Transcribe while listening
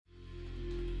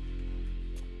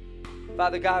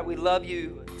Father God, we love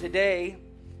you today,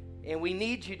 and we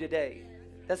need you today.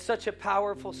 That's such a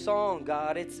powerful song,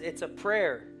 God. It's a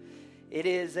prayer. It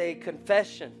is a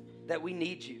confession that we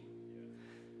need you.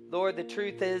 Lord, the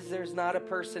truth is there's not a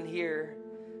person here,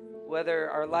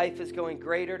 whether our life is going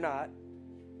great or not,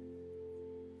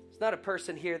 there's not a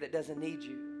person here that doesn't need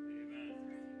you.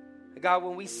 God,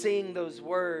 when we sing those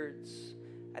words,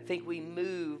 I think we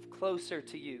move closer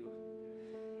to you.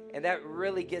 And that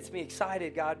really gets me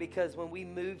excited, God, because when we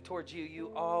move towards you,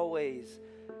 you always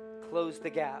close the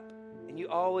gap. And you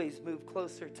always move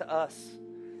closer to us.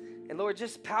 And Lord,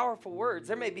 just powerful words.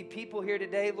 There may be people here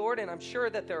today, Lord, and I'm sure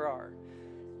that there are.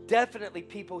 Definitely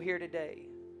people here today.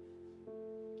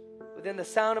 Within the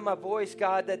sound of my voice,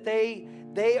 God, that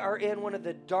they are in one of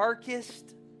the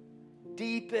darkest,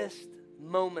 deepest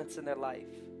moments in their life.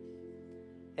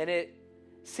 And it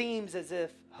seems as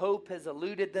if hope has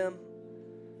eluded them.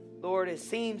 Lord, it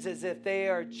seems as if they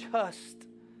are just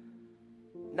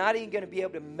not even going to be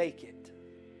able to make it.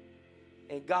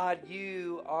 And God,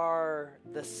 you are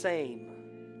the same.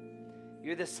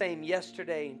 You're the same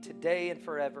yesterday and today and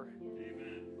forever.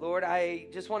 Amen. Lord, I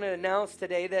just want to announce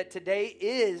today that today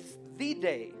is the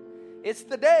day. It's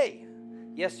the day.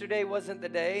 Yesterday wasn't the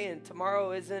day, and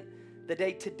tomorrow isn't the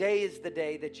day. Today is the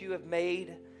day that you have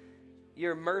made.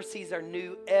 Your mercies are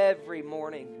new every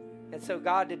morning. And so,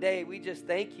 God, today we just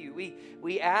thank you.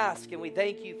 We ask and we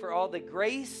thank you for all the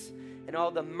grace and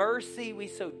all the mercy we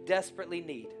so desperately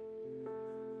need.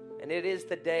 And it is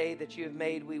the day that you have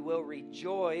made. We will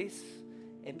rejoice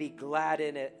and be glad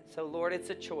in it. So, Lord, it's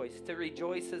a choice. To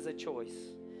rejoice is a choice.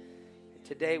 And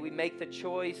today we make the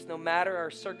choice, no matter our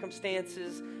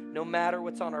circumstances, no matter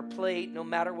what's on our plate, no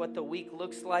matter what the week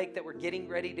looks like that we're getting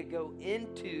ready to go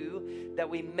into, that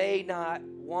we may not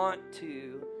want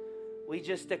to. We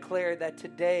just declare that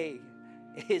today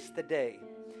is the day.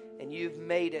 And you've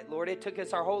made it. Lord, it took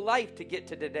us our whole life to get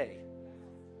to today.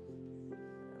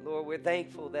 And Lord, we're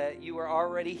thankful that you were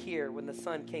already here when the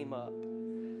sun came up.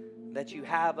 That you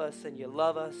have us and you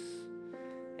love us.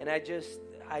 And I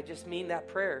just mean that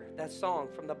prayer, that song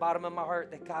from the bottom of my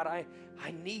heart, that God, I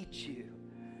need you.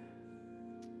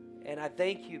 And I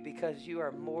thank you because you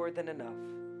are more than enough.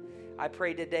 I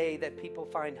pray today that people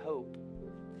find hope.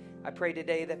 I pray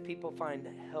today that people find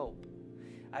help.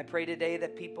 I pray today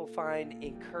that people find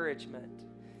encouragement.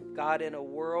 God, in a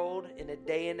world, in a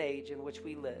day and age in which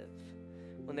we live,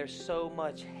 when there's so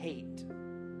much hate,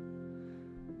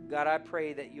 God, I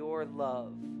pray that your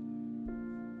love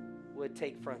would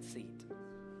take front seat,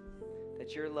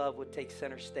 that your love would take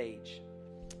center stage.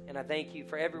 And I thank you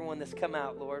for everyone that's come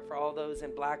out, Lord, for all those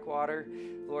in Blackwater,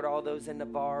 Lord, all those in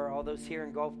Navarre, all those here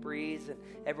in Gulf Breeze, and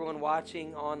everyone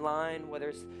watching online, whether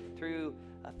it's through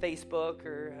Facebook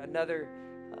or another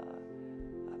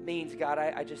means, God,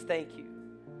 I just thank you,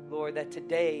 Lord, that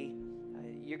today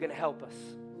you're going to help us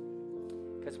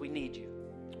because we need you.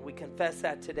 We confess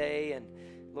that today, and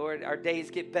Lord, our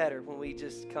days get better when we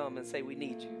just come and say we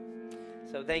need you.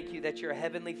 So thank you that you're a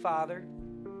heavenly Father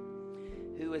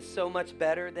who is so much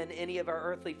better than any of our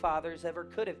earthly fathers ever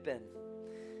could have been,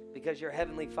 because you're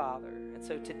Heavenly Father. And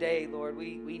so today, Lord,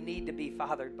 we need to be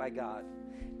fathered by God.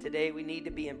 Today we need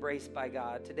to be embraced by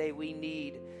God. Today we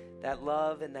need that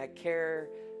love and that care,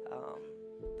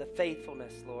 the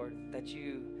faithfulness, Lord, that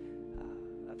you,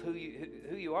 of who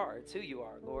you are. It's who you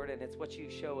are, Lord, and it's what you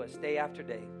show us day after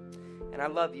day. And I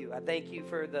love you. I thank you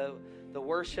for the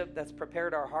worship that's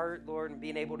prepared our heart, Lord, and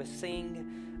being able to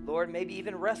sing, Lord, maybe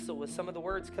even wrestle with some of the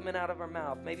words coming out of our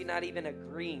mouth, maybe not even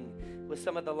agreeing with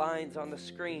some of the lines on the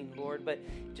screen, Lord, but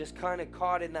just kind of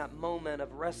caught in that moment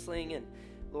of wrestling and,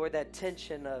 Lord, that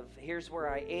tension of here's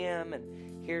where I am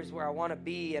and here's where I want to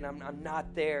be, and I'm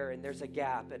not there, and there's a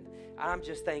gap. And I'm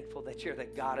just thankful that you're the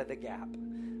God of the gap.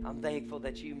 I'm thankful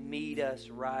that you meet us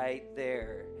right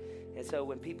there. And so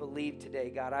when people leave today,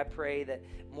 God, I pray that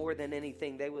more than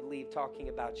anything, they would leave talking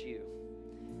about you.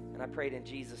 And I pray it in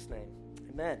Jesus' name.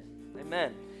 Amen.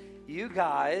 Amen. You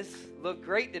guys look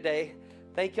great today.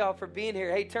 Thank y'all for being here.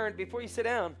 Hey, before you sit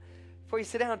down,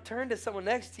 turn to someone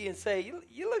next to you and say,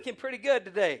 you're looking pretty good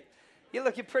today. You're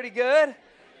looking pretty good.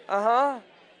 Uh-huh.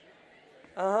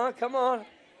 Come on.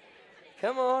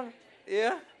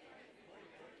 Yeah.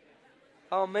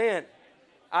 Oh, man.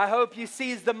 I hope you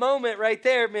seize the moment right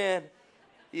there, man.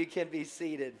 You can be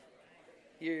seated.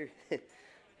 You're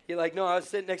like, no, I was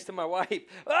sitting next to my wife.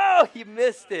 Oh, you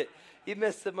missed it. You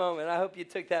missed the moment. I hope you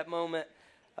took that moment.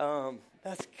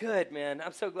 That's good, man.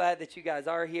 I'm so glad that you guys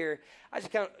are here. I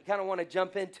just kind of want to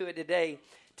jump into it today.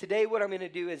 Today, what I'm going to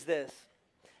do is this.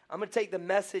 I'm going to take the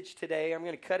message today. I'm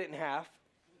going to cut it in half.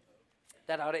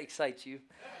 That ought to excite you.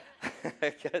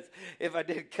 because if I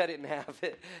did cut it in half,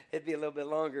 it'd be a little bit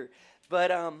longer.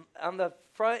 But on the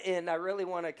front end, I really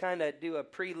want to kind of do a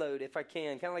preload if I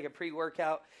can, kind of like a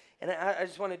pre-workout. And I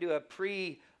just want to do a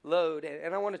preload.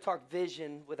 And I want to talk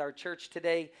vision with our church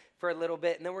today for a little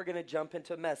bit. And then we're going to jump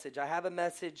into a message. I have a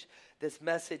message. This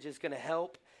message is going to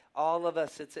help all of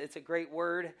us. It's a great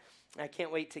word. I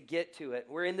can't wait to get to it.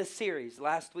 We're in this series.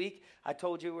 Last week, I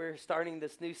told you we're starting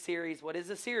this new series. What is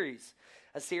a series?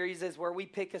 A series is where we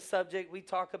pick a subject. We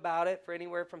talk about it for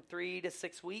anywhere from 3 to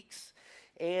 6 weeks.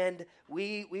 And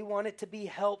we want it to be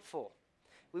helpful.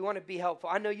 We want to be helpful.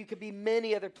 I know you could be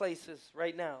many other places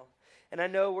right now. And I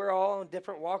know we're all in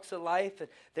different walks of life. And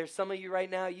there's some of you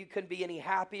right now, you couldn't be any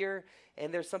happier.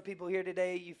 And there's some people here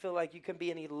today, you feel like you couldn't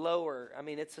be any lower. I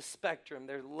mean, it's a spectrum.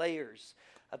 There's layers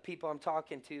of people I'm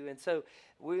talking to. And so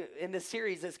in this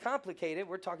series, it's complicated.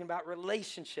 We're talking about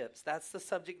relationships. That's the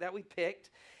subject that we picked.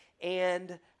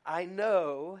 And I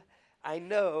know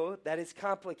that it's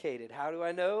complicated. How do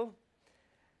I know?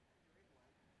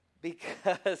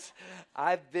 Because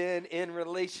I've been in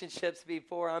relationships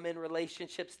before. I'm in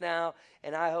relationships now,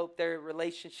 and I hope they're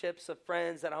relationships of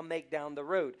friends that I'll make down the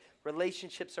road.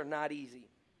 Relationships are not easy.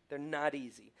 They're not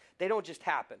easy. They don't just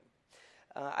happen.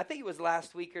 I think it was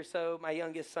last week or so, my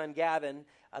youngest son, Gavin,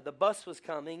 the bus was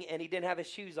coming, and he didn't have his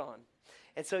shoes on.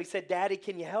 And so he said, "Daddy,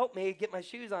 can you help me get my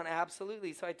shoes on?"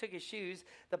 Absolutely. So I took his shoes.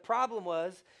 The problem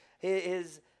was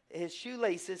his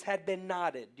shoelaces had been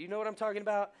knotted. Do you know what I'm talking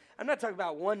about? I'm not talking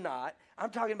about one knot.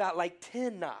 I'm talking about like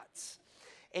 10 knots.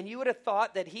 And you would have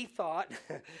thought that he thought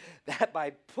that by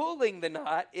pulling the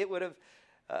knot, it would have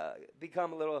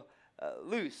become a little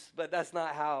loose. But that's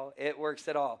not how it works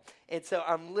at all. And so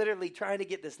I'm literally trying to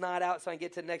get this knot out so I can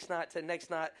get to the next knot, to the next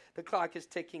knot. The clock is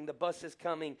ticking. The bus is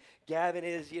coming. Gavin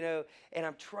is, and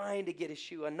I'm trying to get his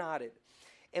shoe unknotted.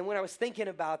 And when I was thinking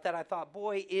about that, I thought,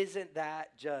 boy, isn't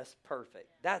that just perfect?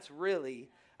 That's really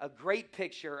a great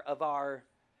picture of our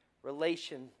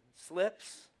relation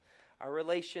slips, our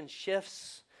relation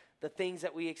shifts, the things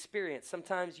that we experience.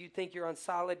 Sometimes you think you're on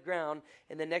solid ground,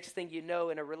 and the next thing you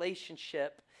know in a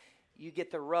relationship, you get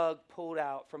the rug pulled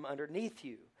out from underneath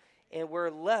you. And we're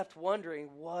left wondering,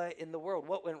 what in the world?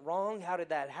 What went wrong? How did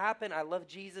that happen? I love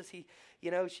Jesus.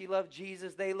 She loved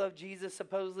Jesus. They loved Jesus,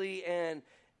 supposedly, and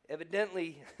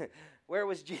evidently, where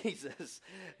was Jesus?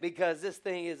 Because this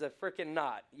thing is a freaking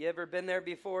knot. You ever been there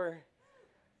before?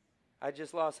 I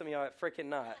just lost some of y'all at freaking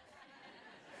knot.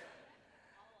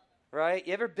 Right?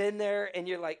 You ever been there and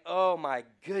you're like, oh my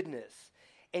goodness.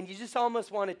 And you just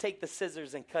almost want to take the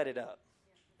scissors and cut it up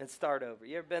and start over.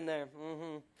 You ever been there?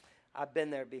 Mm-hmm. I've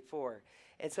been there before.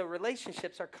 And so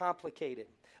relationships are complicated.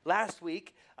 Last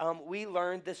week, we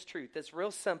learned this truth. It's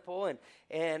real simple,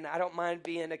 and I don't mind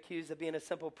being accused of being a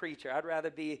simple preacher. I'd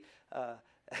rather be,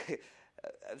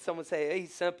 someone say, hey,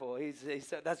 he's simple.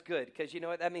 That's good, because you know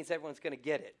what? That means everyone's going to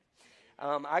get it.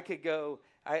 I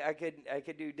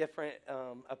could do different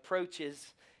approaches,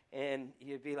 and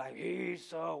you'd be like, he's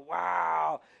so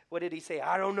wow. What did he say?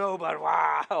 I don't know, but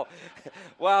wow.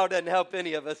 Wow doesn't help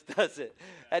any of us, does it?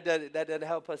 That doesn't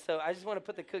help us. So I just want to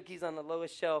put the cookies on the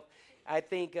lowest shelf. I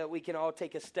think we can all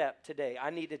take a step today.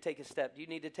 I need to take a step. Do you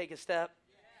need to take a step?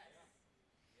 Yes.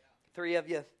 3 of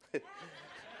you.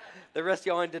 The rest of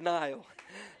y'all in denial.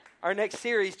 Our next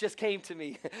series just came to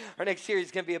me. Our next series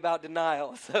is going to be about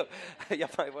denial. So y'all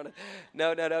might want to,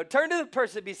 no. Turn to the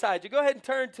person beside you. Go ahead and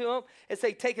turn to them and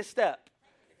say, take a step.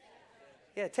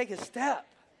 Yeah, take a step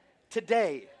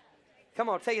today. Come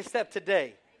on, take a step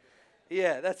today.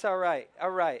 Yeah, that's all right.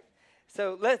 All right.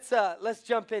 So let's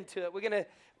jump into it. We're gonna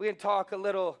talk a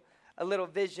little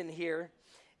vision here,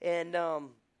 and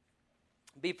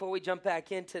before we jump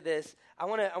back into this, I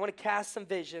want to cast some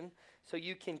vision so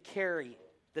you can carry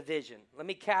the vision. Let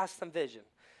me cast some vision.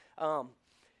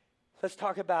 Let's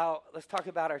talk about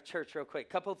our church real quick. A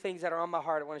couple of things that are on my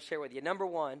heart I want to share with you. Number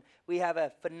one, we have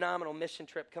a phenomenal mission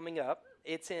trip coming up.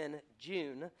 It's in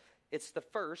June. It's the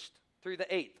 1st through the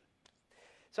 8th.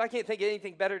 So I can't think of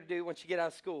anything better to do once you get out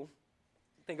of school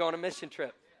than go on a mission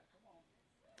trip.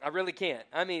 I really can't.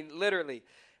 I mean, literally,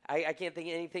 I can't think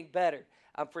of anything better.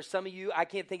 For some of you, I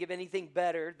can't think of anything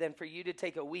better than for you to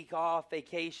take a week off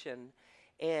vacation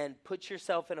and put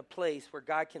yourself in a place where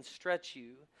God can stretch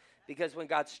you, because when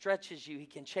God stretches you, he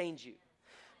can change you.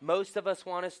 Most of us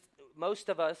want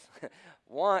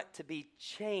to be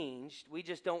changed. We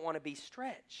just don't want to be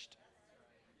stretched.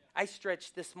 I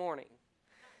stretched this morning.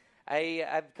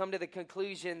 I've come to the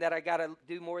conclusion that I got to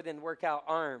do more than work out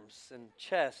arms and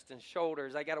chest and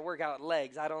shoulders. I got to work out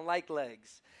legs. I don't like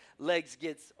legs. Legs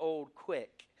gets old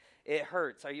quick. It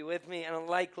hurts. Are you with me? I don't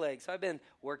like legs. So I've been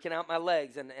working out my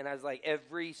legs, and I was like,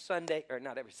 every Sunday, or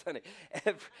not every Sunday,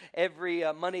 every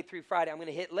Monday through Friday, I'm going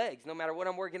to hit legs. No matter what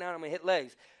I'm working out, I'm going to hit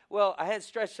legs. Well, I hadn't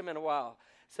stretched them in a while.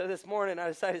 So this morning, I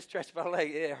decided to stretch my leg.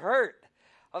 It hurt.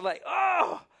 I was like,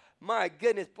 oh, my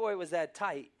goodness, boy, was that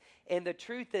tight. And the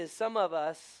truth is, some of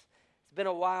us, it's been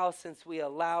a while since we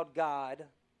allowed God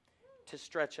to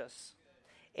stretch us.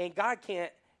 And God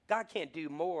can't do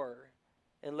more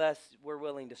unless we're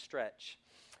willing to stretch.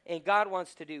 And God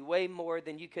wants to do way more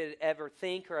than you could ever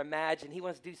think or imagine. He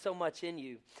wants to do so much in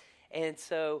you. And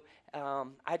so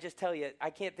I just tell you, I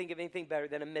can't think of anything better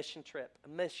than a mission trip. A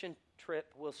mission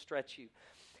trip will stretch you.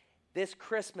 This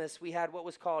Christmas, we had what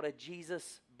was called a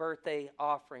Jesus birthday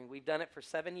offering. We've done it for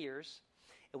 7 years,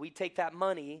 and we take that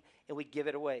money and we give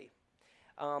it away.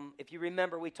 If you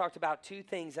remember, we talked about 2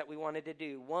 things that we wanted to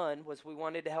do. One was we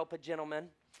wanted to help a gentleman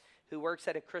who works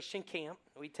at a Christian camp.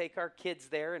 We take our kids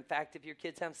there. In fact, if your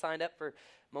kids haven't signed up for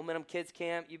Momentum Kids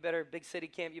Camp, Big City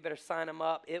Camp, you better sign them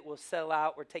up. It will sell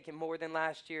out. We're taking more than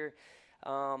last year.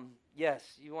 Yes,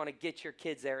 you want to get your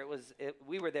kids there.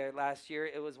 We were there last year.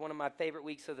 It was one of my favorite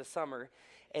weeks of the summer.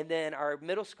 And then our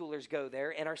middle schoolers go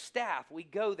there, and our staff, we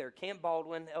go there. Camp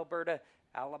Baldwin, Alberta,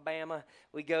 Alabama.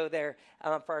 We go there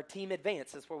for our team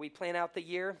advance. That's where we plan out the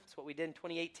year. That's what we did in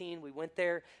 2018. We went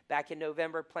there back in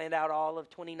November, planned out all of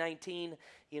 2019.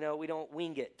 We don't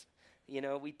wing it.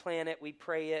 We plan it, we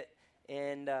pray it,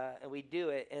 and we do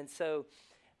it. And so,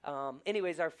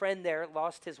 anyways, our friend there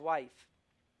lost his wife.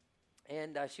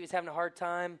 And she was having a hard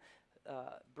time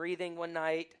breathing one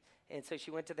night. And so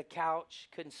she went to the couch,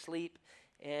 couldn't sleep.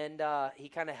 And he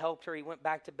kind of helped her. He went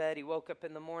back to bed. He woke up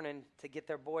in the morning to get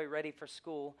their boy ready for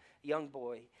school, young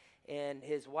boy. And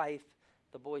his wife,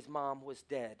 the boy's mom, was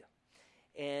dead.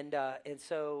 And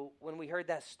so when we heard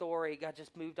that story, God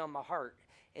just moved on my heart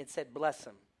and said, bless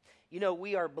him.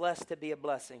 We are blessed to be a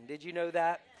blessing. Did you know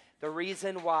that? The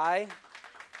reason why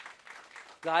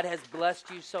God has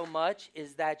blessed you so much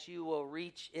is that you will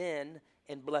reach in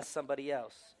and bless somebody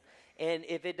else. And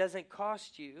if it doesn't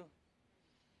cost you,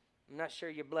 I'm not sure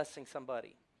you're blessing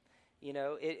somebody.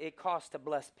 It costs to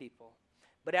bless people.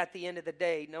 But at the end of the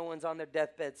day, no one's on their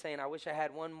deathbed saying, I wish I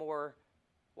had one more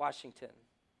Washington,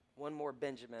 one more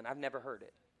Benjamin. I've never heard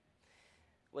it.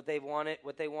 What they want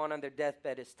on their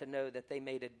deathbed is to know that they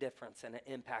made a difference and an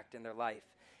impact in their life.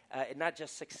 And not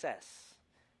just success,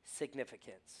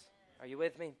 significance. Are you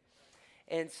with me?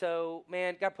 And so,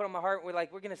 man, God put on my heart, we're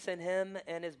going to send him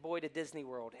and his boy to Disney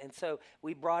World. And so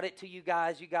we brought it to you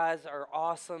guys. You guys are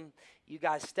awesome. You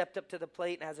guys stepped up to the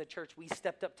plate. And as a church, we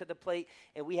stepped up to the plate.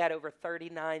 And we had over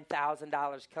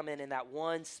 $39,000 come in that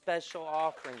one special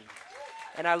offering.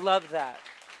 And I love that.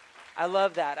 I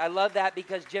love that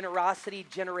because generosity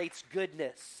generates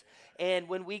goodness. And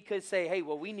when we could say, hey,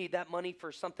 well, we need that money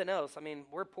for something else. I mean,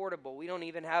 we're portable. We don't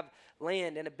even have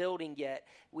land in a building yet.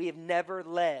 We have never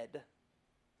led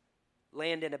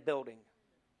land in a building.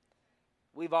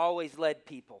 We've always led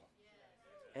people.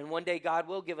 And one day God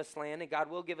will give us land and God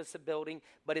will give us a building,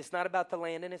 but it's not about the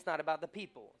land and it's not about the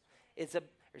people.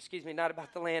 Not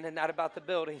about the land and not about the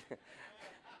building.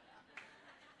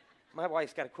 My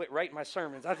wife's got to quit writing my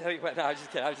sermons. I'll tell you what. No, I'm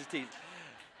just kidding. I was just teasing.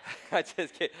 I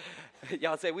just kidding.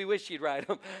 Y'all say, we wish you'd write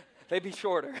them. They'd be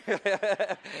shorter.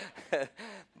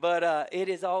 But it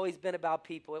has always been about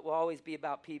people. It will always be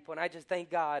about people. And I just thank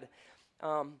God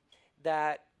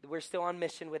that we're still on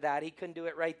mission with that. He couldn't do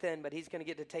it right then, but he's going to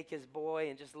get to take his boy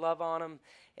and just love on him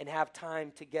and have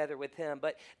time together with him.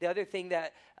 But the other thing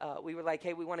that we were like,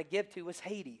 hey, we want to give to was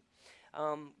Haiti.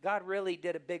 God really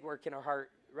did a big work in our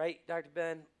heart, right, Dr.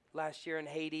 Ben, last year in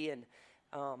Haiti. And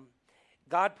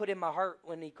God put in my heart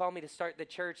when he called me to start the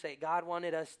church that God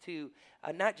wanted us to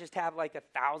not just have like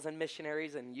 1,000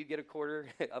 missionaries and you get a quarter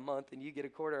a month and you get a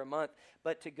quarter a month,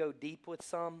 but to go deep with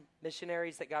some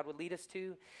missionaries that God would lead us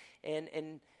to.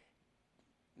 And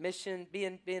mission,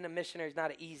 being a missionary is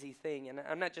not an easy thing. And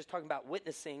I'm not just talking about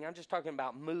witnessing. I'm just talking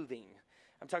about moving.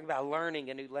 I'm talking about learning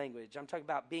a new language. I'm talking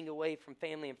about being away from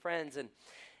family and friends.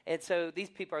 And so these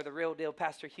people are the real deal.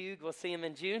 Pastor Hugh, we'll see him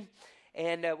in June.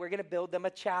 And we're going to build them a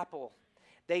chapel.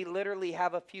 They literally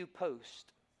have a few posts.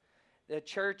 The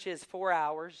church is 4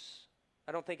 hours.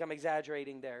 I don't think I'm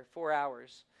exaggerating there. 4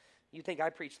 hours. You think I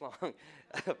preach long.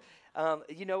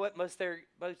 You know what? Most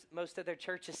of their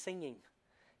church is singing.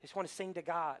 They just want to sing to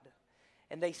God.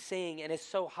 And they sing, and it's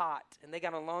so hot. And they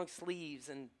got on long sleeves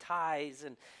and ties,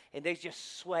 and they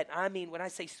just sweat. I mean, when I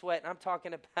say sweat, I'm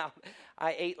talking about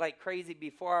I ate like crazy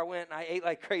before I went, and I ate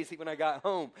like crazy when I got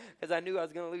home because I knew I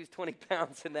was going to lose 20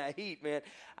 pounds in that heat, man.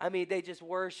 I mean, they just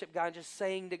worship God, just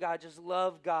sang to God, just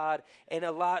love God. And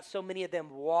so many of them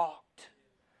walked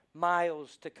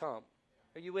miles to come.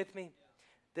 Are you with me?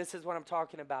 This is what I'm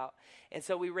talking about. And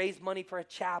so we raise money for a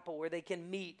chapel where they can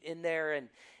meet in there and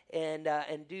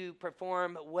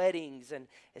perform weddings. And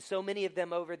so many of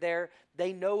them over there,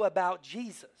 they know about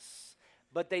Jesus,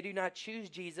 but they do not choose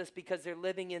Jesus because they're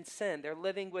living in sin. They're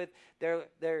living with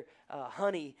their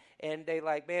honey, and they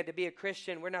like, man, to be a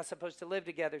Christian, we're not supposed to live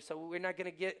together, so we're not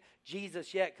going to get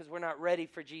Jesus yet because we're not ready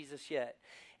for Jesus yet.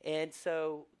 And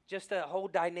so just a whole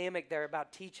dynamic there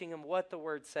about teaching them what the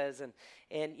Word says.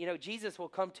 And you know, Jesus will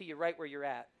come to you right where you're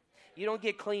at. You don't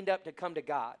get cleaned up to come to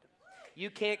God. You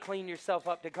can't clean yourself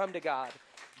up to come to God.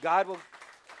 God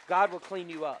will clean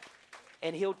you up.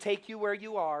 And He'll take you where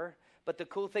you are. But the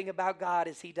cool thing about God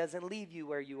is He doesn't leave you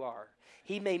where you are.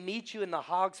 He may meet you in the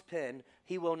hog's pen.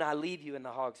 He will not leave you in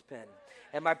the hog's pen.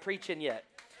 Am I preaching yet?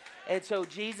 And so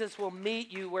Jesus will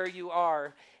meet you where you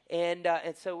are. And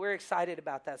so we're excited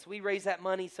about that. So we raise that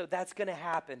money, so that's going to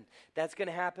happen. That's going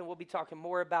to happen. We'll be talking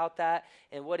more about that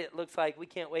and what it looks like. We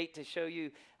can't wait to show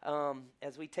you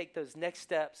as we take those next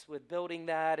steps with building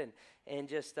that and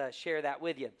just share that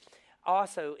with you.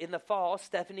 Also, in the fall,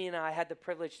 Stephanie and I had the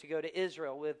privilege to go to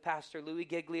Israel with Pastor Louis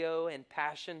Giglio and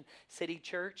Passion City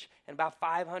Church and about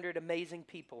 500 amazing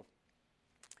people.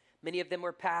 Many of them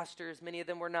were pastors, many of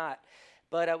them were not.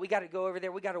 But we got to go over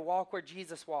there. We got to walk where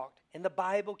Jesus walked. And the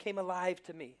Bible came alive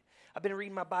to me. I've been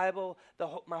reading my Bible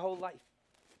my whole life.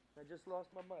 I just lost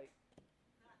my mic.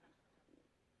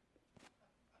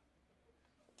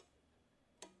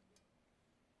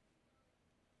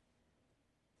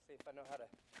 See if I know how to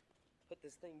put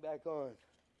this thing back on.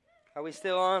 Are we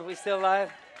still on? We still live?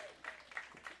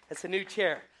 It's a new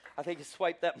chair. I think you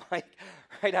swiped that mic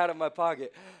right out of my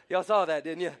pocket. Y'all saw that,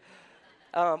 didn't you?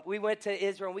 We went to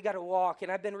Israel, and we got to walk,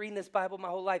 and I've been reading this Bible my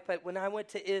whole life, but when I went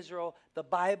to Israel, the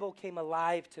Bible came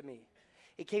alive to me.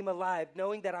 It came alive,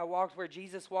 knowing that I walked where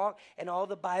Jesus walked, and all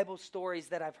the Bible stories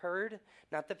that I've heard,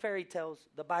 not the fairy tales,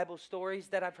 the Bible stories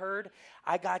that I've heard,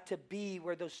 I got to be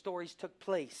where those stories took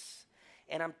place.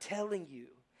 And I'm telling you,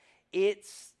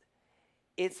 it's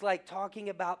like talking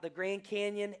about the Grand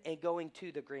Canyon and going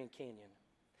to the Grand Canyon.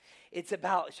 It's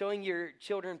about showing your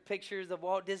children pictures of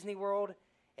Walt Disney World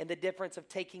and the difference of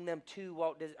taking them to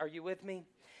Walt Disney. Are you with me?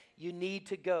 You need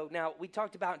to go. Now, we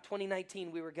talked about in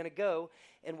 2019 we were going to go,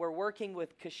 and we're working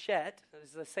with Cachette. It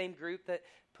was the same group that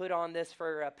put on this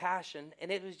for Passion, and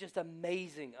it was just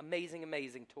amazing, amazing,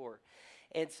 amazing tour.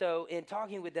 And so in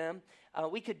talking with them,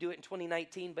 we could do it in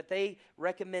 2019, but they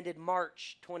recommended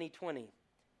March 2020.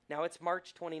 Now, it's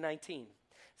March 2019.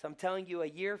 So I'm telling you, a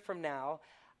year from now,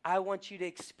 I want you to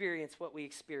experience what we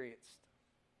experienced.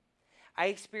 I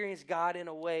experienced God in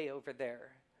a way over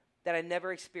there that I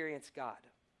never experienced God.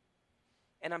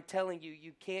 And I'm telling you,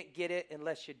 you can't get it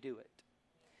unless you do it.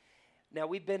 Now,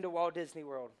 we've been to Walt Disney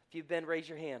World. If you've been, raise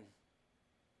your hand.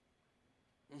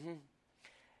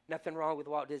 Nothing wrong with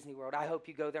Walt Disney World. I hope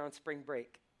you go there on spring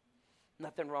break.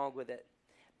 Nothing wrong with it.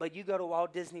 But you go to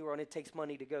Walt Disney World, and it takes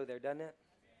money to go there, doesn't it?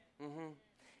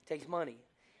 It takes money.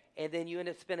 And then you end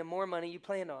up spending more money, you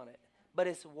plan on it. But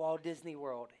it's Walt Disney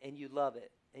World, and you love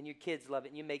it. And your kids love it,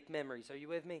 and you make memories. Are you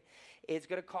with me? It's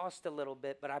going to cost a little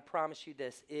bit, but I promise you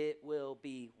this, it will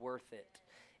be worth it.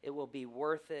 It will be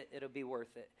worth it. It'll be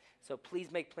worth it. So please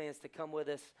make plans to come with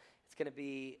us. It's going to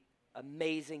be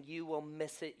amazing. You will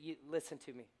miss it. Listen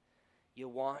to me. You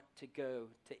want to go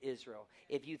to Israel.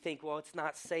 If you think, well, it's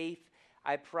not safe,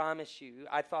 I promise you,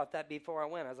 I thought that before I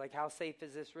went. I was like, how safe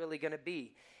is this really going to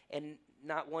be? And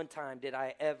not one time did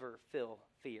I ever feel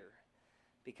fear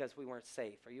because we weren't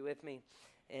safe. Are you with me?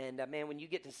 And man, when you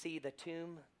get to see the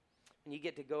tomb, when you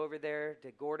get to go over there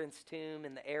to Gordon's tomb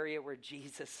in the area where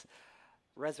Jesus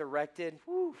resurrected,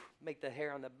 make the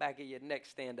hair on the back of your neck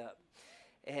stand up.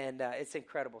 And it's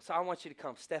incredible. So I want you to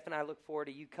come. Steph and I look forward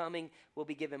to you coming. We'll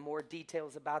be giving more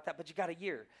details about that. But you got a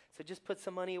year. So just put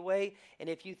some money away. And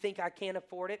if you think I can't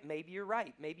afford it, maybe you're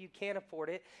right. Maybe you can't afford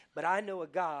it. But I know a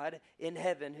God in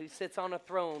heaven who sits on a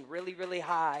throne really, really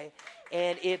high.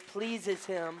 And it pleases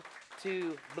him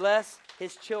to bless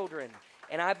his children.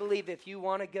 And I believe if you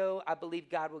want to go, I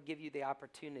believe God will give you the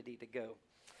opportunity to go.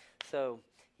 So,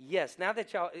 yes, now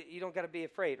that you don't got to be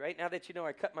afraid, right? Now that you know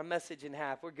I cut my message in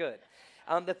half, we're good.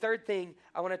 The third thing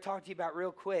I want to talk to you about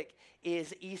real quick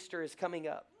is Easter is coming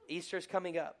up. Easter is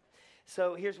coming up.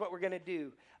 So here's what we're going to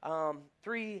do.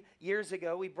 3 years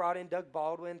ago, we brought in Doug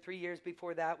Baldwin. 3 years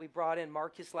before that, we brought in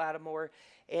Marcus Lattimore.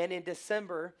 And in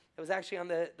December, it was actually on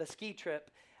the ski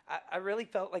trip, I really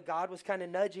felt like God was kind of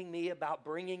nudging me about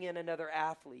bringing in another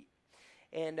athlete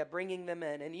and bringing them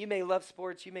in. And you may love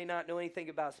sports. You may not know anything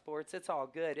about sports. It's all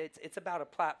good. It's about a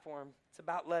platform. It's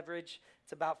about leverage.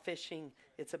 It's about fishing.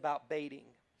 It's about baiting.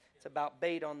 It's about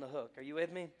bait on the hook. Are you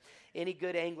with me? Any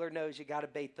good angler knows you got to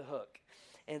bait the hook.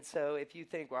 And so if you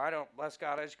think, well, I don't bless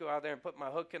God, I just go out there and put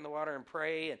my hook in the water and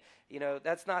pray, and,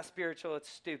 that's not spiritual. It's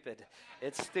stupid.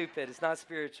 It's stupid. It's not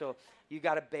spiritual. You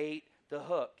got to bait the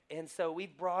hook. And so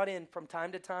we've brought in from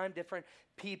time to time different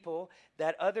people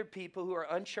that other people who are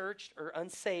unchurched or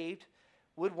unsaved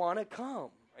would want to come.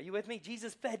 Are you with me?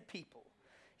 Jesus fed people.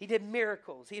 He did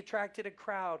miracles. He attracted a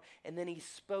crowd, and then he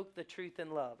spoke the truth in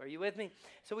love. Are you with me?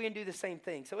 So we can do the same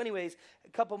thing. So anyways,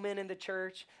 a couple men in the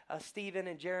church, Stephen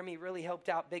and Jeremy really helped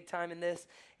out big time in this,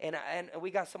 and we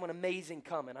got someone amazing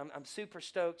coming. I'm super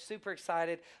stoked, super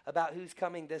excited about who's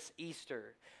coming this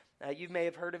Easter. You may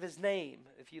have heard of his name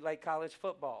if you like college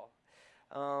football.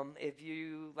 If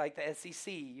you like the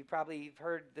SEC, you probably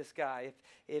heard this guy.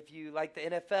 If you like the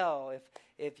NFL,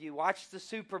 if you watch the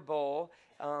Super Bowl,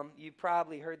 you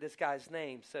probably heard this guy's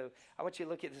name. So I want you to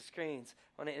look at the screens.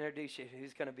 I want to introduce you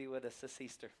who's going to be with us this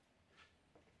Easter.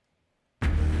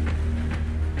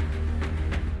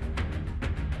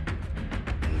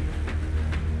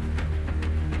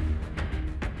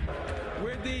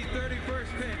 With the 31st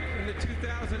pick in the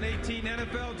 2018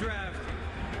 NFL Draft,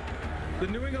 the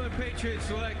New England Patriots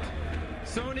select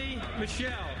Sony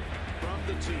Michel. From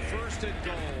the 2, first and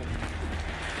goal.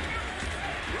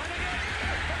 Running it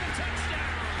for the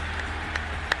touchdown.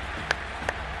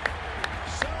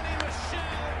 Sony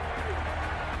Michel.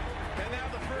 And now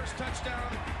the first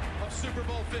touchdown of Super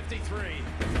Bowl 53.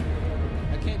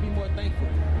 I can't be more thankful.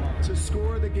 To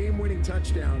score the game-winning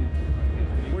touchdown,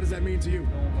 what does that mean to you?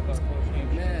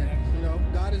 Man,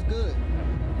 God is good.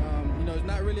 It's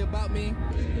not really about me.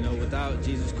 Without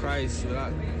Jesus Christ,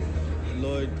 without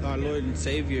our Lord and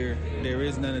Savior, there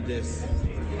is none of this.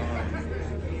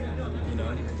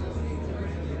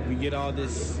 We get all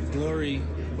this glory,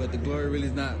 but the glory really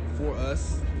is not for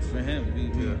us. It's for Him.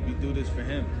 We do this for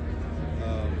Him,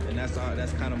 and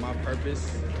that's kind of my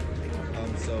purpose.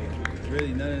 So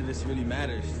really, none of this really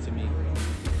matters to me.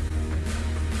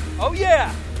 Oh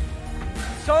yeah,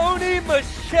 Sony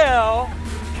Michel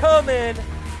coming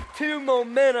to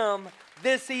Momentum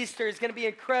this Easter is going to be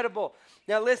incredible.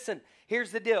 Now listen,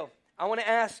 here's the deal. I want to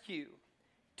ask you,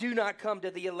 do not come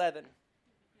to the 11.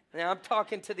 Now I'm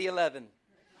talking to the 11.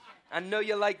 I know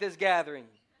you like this gathering.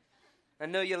 I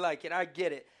know you like it. I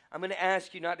get it. I'm going to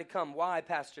ask you not to come. Why,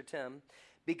 Pastor Tim?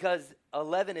 Because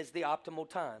 11 is the optimal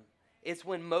time. It's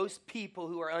when most people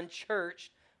who are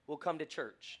unchurched will come to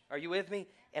church. Are you with me?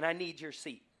 And I need your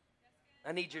seat.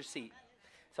 I need your seat.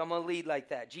 So I'm going to lead like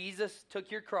that. Jesus took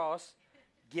your cross.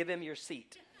 Give him your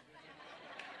seat.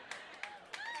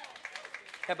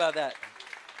 How about that?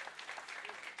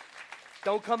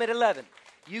 Don't come at 11.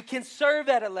 You can serve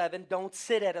at 11. Don't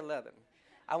sit at 11.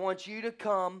 I want you to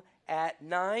come at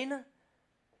 9.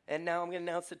 And now I'm going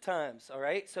to announce the times, all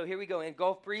right? So here we go. In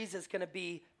Gulf Breeze, it's going to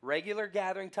be regular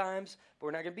gathering times, but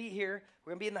we're not going to be here.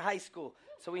 We're going to be in the high school,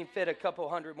 so we can fit a couple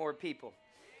hundred more people.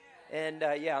 And,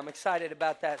 I'm excited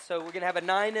about that. So we're going to have a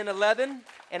 9 and 11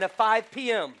 and a 5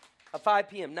 p.m. A 5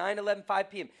 p.m., 9, 11,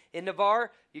 5 p.m. In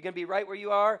Navarre, you're going to be right where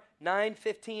you are, 9,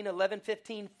 15, 11,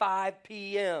 15, 5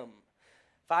 p.m.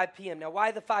 5 p.m. Now,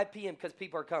 why the 5 p.m.? Because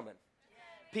people are coming.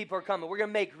 People are coming. We're going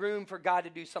to make room for God to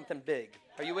do something big.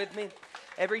 Are you with me?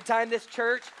 Every time this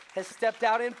church has stepped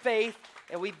out in faith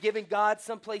and we've given God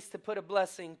some place to put a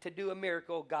blessing, to do a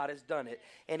miracle, God has done it.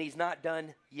 And he's not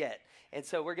done yet. And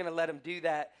so we're going to let him do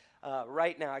that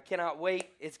right now. I cannot wait.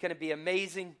 It's going to be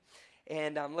amazing.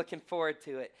 And I'm looking forward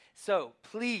to it. So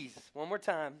please, one more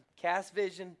time, cast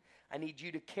vision. I need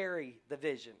you to carry the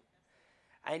vision.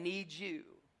 I need you,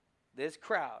 this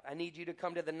crowd, I need you to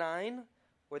come to the 9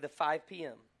 or the 5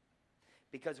 p.m.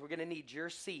 because we're going to need your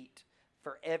seat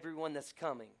for everyone that's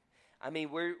coming. I mean,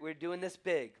 we're doing this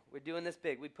big. We're doing this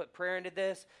big. We put prayer into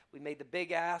this. We made the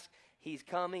big ask. He's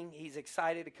coming. He's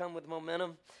excited to come with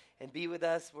Momentum and be with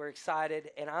us. We're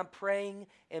excited. And I'm praying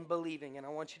and believing, and I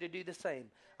want you to do the same.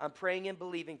 I'm praying and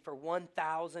believing for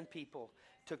 1,000 people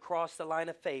to cross the line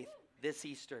of faith this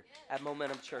Easter at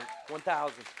Momentum Church.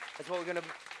 1,000. That's what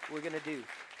we're gonna do.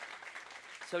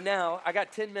 So now I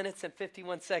got 10 minutes and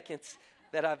 51 seconds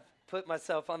that I've put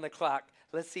myself on the clock.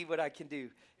 Let's see what I can do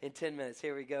in 10 minutes.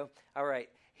 Here we go. All right.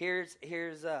 Here's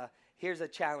a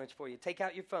challenge for you. Take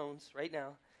out your phones right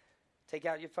now. Take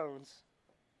out your phones.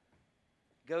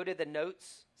 Go to the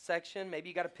notes section. Maybe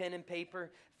you got a pen and paper.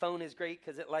 Phone is great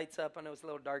because it lights up. I know it's a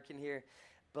little dark in here.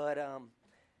 But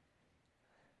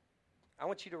I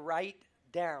want you to write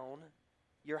down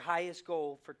your highest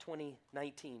goal for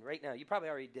 2019 right now. You probably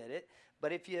already did it.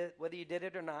 But whether you did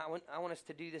it or not, I want us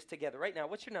to do this together. Right now,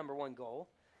 what's your number one goal?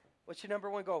 What's your number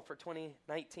one goal for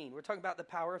 2019? We're talking about the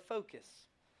power of focus.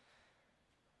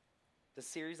 the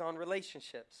series on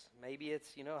relationships. Maybe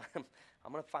it's, I'm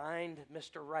going to find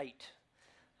Mr. Right.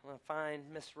 I'm going to find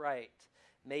Miss Right.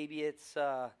 Maybe it's,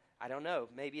 I don't know,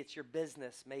 maybe it's your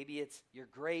business. Maybe it's your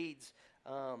grades.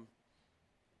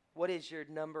 What is your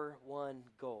number one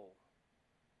goal?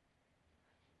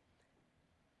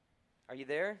 Are you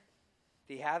there?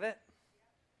 Do you have it?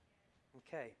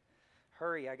 Okay.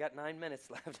 Hurry, I got 9 minutes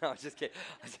left. No, I was just kidding.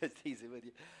 I was just teasing with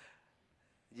you.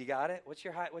 You got it? What's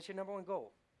your number one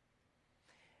goal?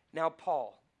 Now,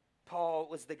 Paul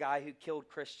was the guy who killed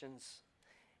Christians,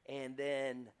 and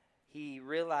then he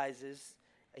realizes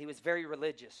he was very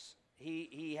religious.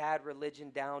 He had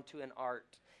religion down to an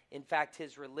art. In fact,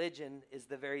 his religion is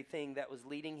the very thing that was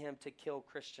leading him to kill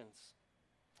Christians.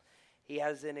 He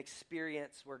has an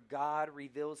experience where God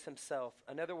reveals himself.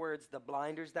 In other words, the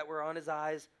blinders that were on his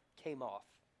eyes came off.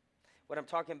 What I'm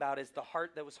talking about is the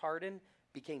heart that was hardened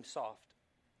became soft.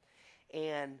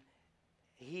 And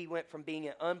he went from being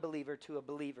an unbeliever to a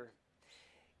believer.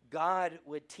 God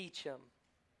would teach him.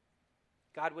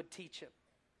 God would teach him.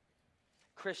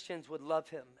 Christians would love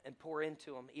him and pour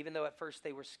into him, even though at first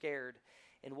they were scared.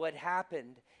 And what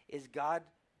happened is God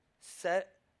set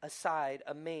aside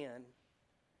a man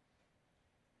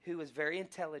who was very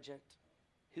intelligent,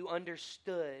 who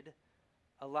understood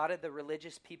a lot of the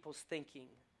religious people's thinking.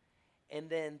 And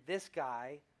then this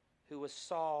guy, who was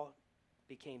Saul,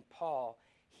 became Paul.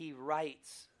 He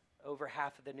writes over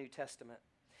half of the New Testament.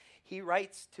 He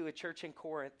writes to a church in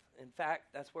Corinth. In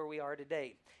fact, that's where we are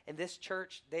today. And this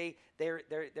church, they're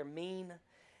mean.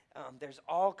 There's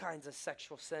all kinds of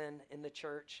sexual sin in the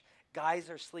church. Guys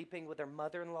are sleeping with their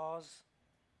mother-in-laws.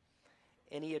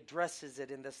 And he addresses it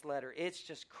in this letter. It's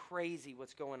just crazy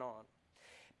what's going on.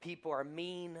 People are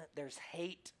mean. There's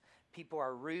hate. People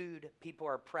are rude. People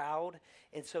are proud.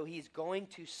 And so he's going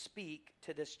to speak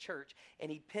to this church.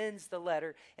 And he pins the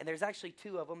letter. And there's actually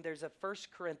two of them. There's a 1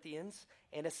 Corinthians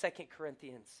and a 2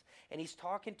 Corinthians. And he's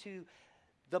talking to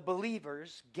the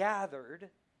believers gathered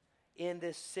in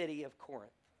this city of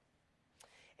Corinth.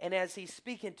 And as he's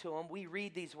speaking to them, we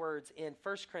read these words in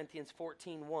 1 Corinthians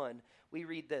 14:1. We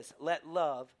read this: let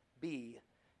love be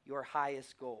your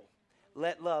highest goal.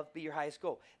 Let love be your highest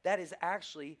goal. That is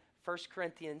actually 1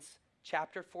 Corinthians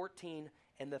chapter 14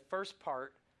 and the first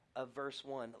part of verse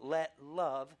 1. Let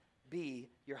love be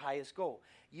your highest goal.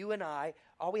 You and I,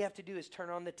 all we have to do is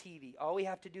turn on the TV. All we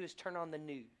have to do is turn on the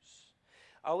news.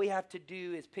 All we have to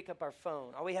do is pick up our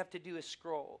phone. All we have to do is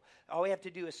scroll. All we have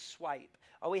to do is swipe.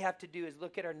 All we have to do is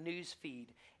look at our news feed.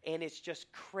 And it's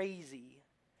just crazy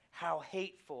how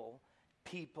hateful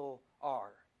people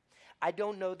are. I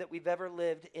don't know that we've ever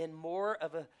lived in more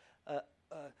of a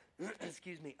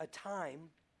time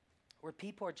where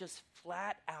people are just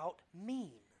flat out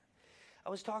mean.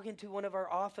 I was talking to one of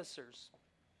our officers.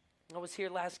 I was here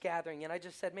last gathering, and I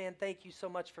just said, man, thank you so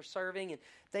much for serving, and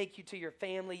thank you to your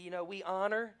family. We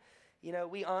honor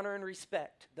and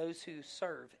respect those who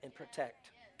serve and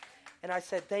protect. And I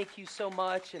said, thank you so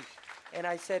much. And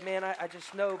I said, man, I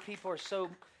just know people are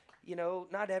so,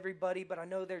 not everybody, but I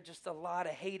know there's just a lot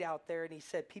of hate out there. And he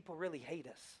said, people really hate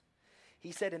us.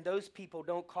 He said, and those people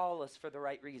don't call us for the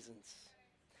right reasons.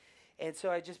 And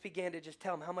so I just began to just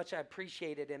tell him how much I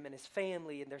appreciated him and his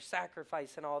family and their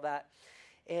sacrifice and all that.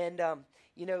 And,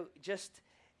 just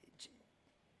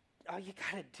all you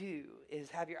got to do is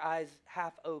have your eyes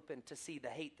half open to see the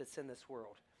hate that's in this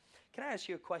world. Can I ask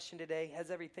you a question today? It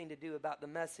has everything to do about the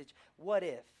message. What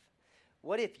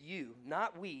if you,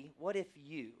 not we, what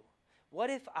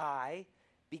if I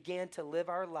began to live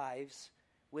our lives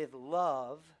with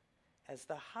love as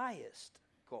the highest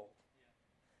goal?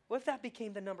 What if that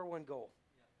became the number one goal?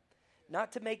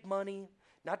 Not to make money,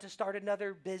 not to start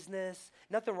another business,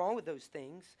 nothing wrong with those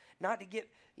things, not to get,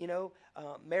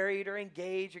 married or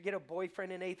engaged or get a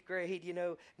boyfriend in 8th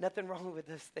grade, nothing wrong with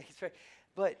those things, right?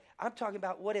 But I'm talking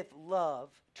about what if love,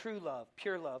 true love,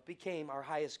 pure love became our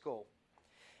highest goal.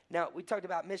 Now, we talked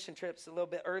about mission trips a little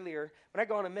bit earlier. When I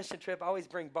go on a mission trip, I always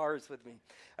bring bars with me.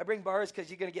 I bring bars because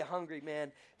you're going to get hungry,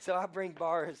 man. So I bring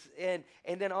bars. And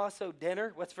then also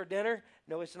dinner. What's for dinner?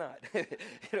 No, it's not.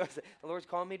 The Lord's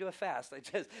calling me to a fast. I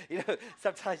just,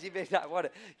 sometimes you may not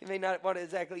want to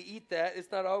exactly eat that.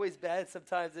 It's not always bad.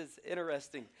 Sometimes it's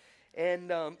interesting.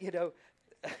 And,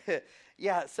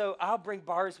 yeah, so I'll bring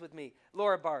bars with me.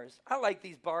 Laura bars. I like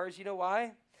these bars. You know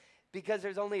why? Because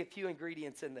there's only a few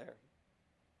ingredients in there.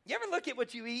 You ever look at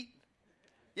what you eat?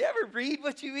 You ever read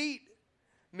what you eat?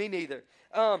 Me neither.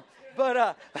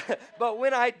 But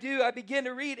when I do, I begin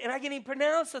to read, and I can't even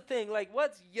pronounce a thing. Like,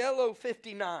 what's yellow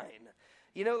 59?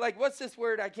 What's this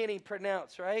word I can't even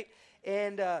pronounce, right?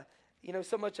 And,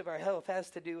 so much of our health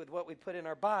has to do with what we put in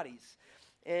our bodies.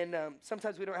 And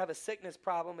sometimes we don't have a sickness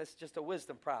problem. It's just a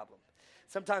wisdom problem.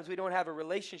 Sometimes we don't have a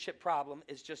relationship problem.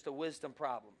 It's just a wisdom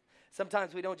problem.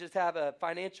 Sometimes we don't just have a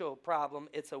financial problem.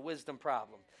 It's a wisdom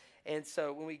problem. And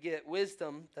so when we get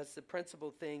wisdom, that's the principal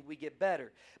thing, we get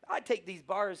better. I take these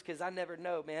bars because I never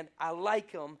know, man. I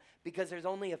like them because there's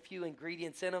only a few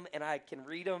ingredients in them, and I can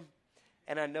read them,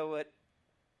 and I know what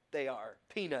they are.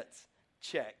 Peanuts,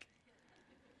 check.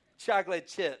 Chocolate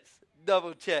chips,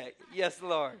 double check. Yes,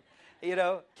 Lord. You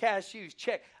know, cashews,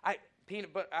 check. I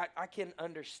can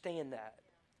understand that.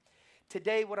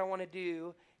 Today, what I want to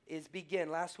do is begin.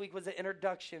 Last week was an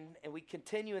introduction, and we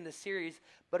continue in the series.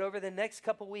 But over the next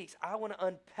couple weeks, I want to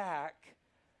unpack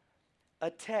a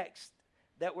text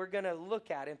that we're going to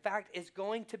look at. In fact, it's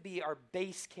going to be our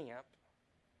base camp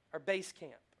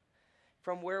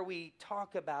from where we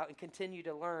talk about and continue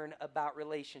to learn about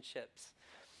relationships.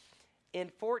 In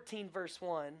 14 verse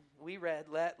 1, we read,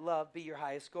 let love be your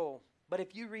highest goal. But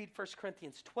if you read 1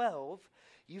 Corinthians 12,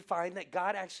 you find that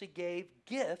God actually gave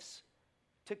gifts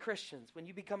to Christians. When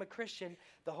you become a Christian,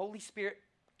 the Holy Spirit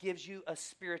gives you a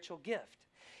spiritual gift.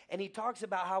 And he talks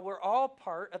about how we're all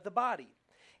part of the body.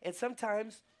 And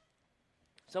sometimes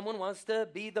someone wants to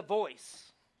be the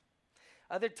voice.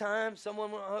 Other times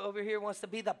someone over here wants to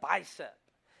be the bicep.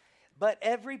 But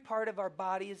every part of our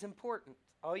body is important.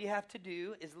 All you have to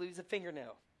do is lose a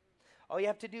fingernail. All you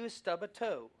have to do is stub a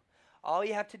toe. All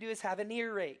you have to do is have an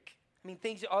earache.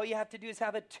 All you have to do is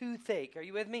have a toothache. Are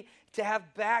you with me? To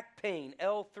have back pain,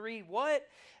 L3, what?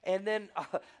 And then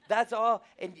that's all.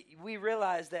 And we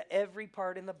realize that every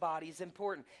part in the body is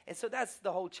important. And so that's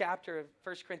the whole chapter of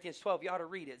 1 Corinthians 12. You ought to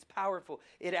read it. It's powerful.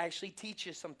 It actually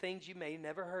teaches some things you may have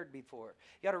never heard before.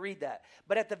 You ought to read that.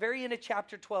 But at the very end of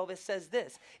chapter 12, it says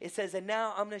this. It says, and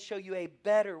now I'm going to show you a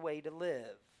better way to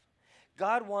live.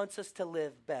 God wants us to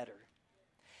live better.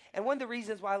 And one of the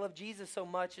reasons why I love Jesus so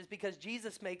much is because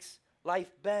Jesus makes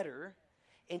life better,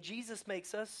 and Jesus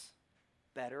makes us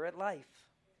better at life.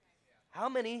 How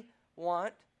many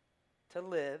want to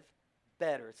live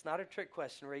better? It's not a trick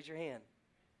question. Raise your hand.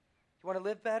 You want to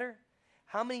live better?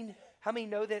 How many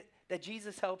know that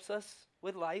Jesus helps us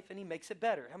with life and he makes it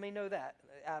better? How many know that?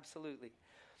 Absolutely.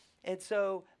 And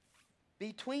so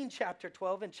between chapter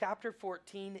 12 and chapter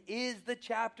 14 is the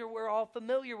chapter we're all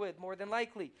familiar with, more than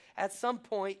likely. At some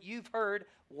point, you've heard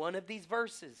one of these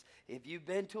verses. If you've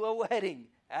been to a wedding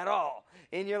at all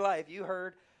in your life, you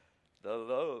heard the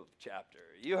love chapter.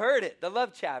 You heard it, the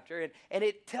love chapter. And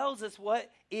it tells us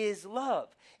what is love.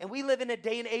 And we live in a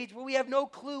day and age where we have no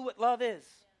clue what love is.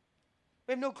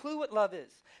 We have no clue what love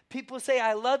is. People say,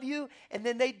 I love you, and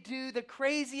then they do the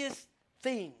craziest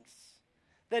things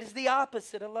that is the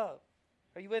opposite of love.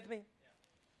 Are you with me?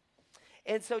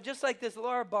 Yeah. And so just like this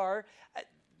Laura bar,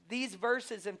 these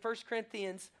verses in 1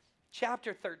 Corinthians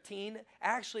chapter 13,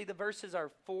 actually the verses are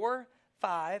 4,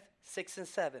 5, 6, and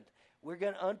 7. We're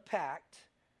going to unpack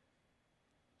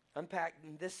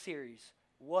in this series,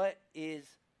 what is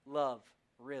love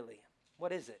really?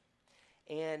 What is it?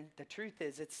 And the truth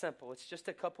is, it's simple. It's just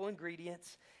a couple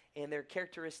ingredients, and they're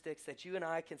characteristics that you and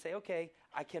I can say, okay,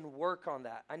 I can work on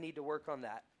that. I need to work on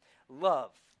that.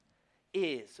 Love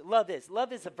is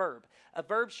a verb. A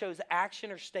verb shows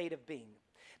action or state of being.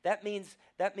 That means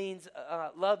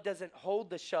love doesn't hold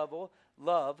the shovel.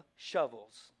 Love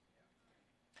shovels.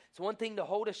 It's one thing to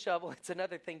hold a shovel. It's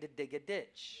another thing to dig a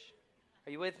ditch.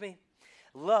 Are you with me?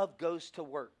 Love goes to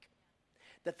work.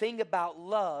 The thing about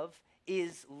love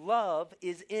is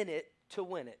in it to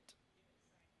win it.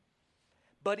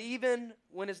 But even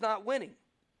when it's not winning,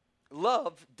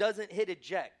 love doesn't hit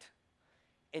eject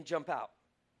and jump out.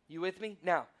 You with me?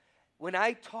 Now, when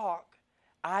I talk,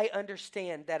 I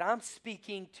understand that I'm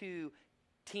speaking to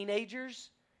teenagers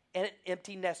and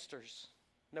empty nesters.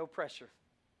 No pressure.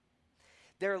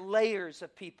 There are layers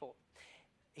of people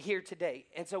here today.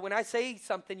 And so when I say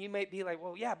something, you may be like,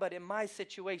 well, yeah, but in my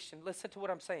situation, listen to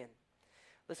what I'm saying.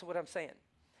 Listen to what I'm saying.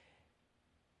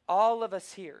 All of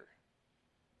us here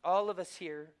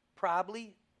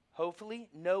probably, hopefully,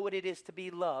 know what it is to be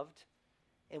loved,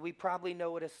 and we probably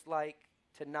know what it's like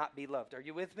to not be loved. Are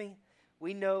you with me?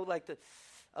 We know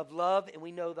of love, and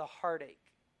we know the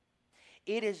heartache.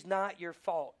 It is not your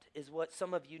fault, is what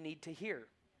some of you need to hear.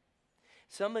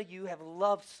 Some of you have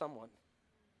loved someone.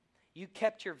 You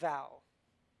kept your vow.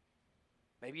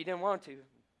 Maybe you didn't want to,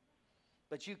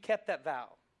 but you kept that vow.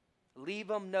 Leave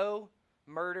them, no.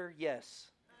 Murder, yes.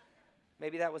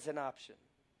 Maybe that was an option.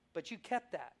 But you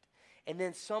kept that. And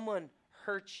then someone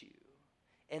hurt you,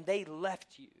 and they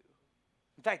left you.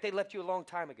 In fact, they left you a long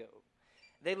time ago.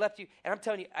 They left you, and I'm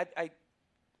telling you, I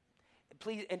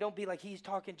please, and don't be like he's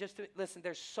talking just to, listen,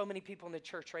 there's so many people in the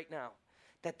church right now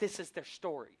that this is their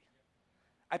story.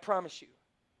 I promise you.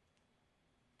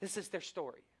 This is their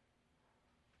story.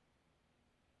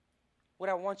 What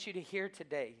I want you to hear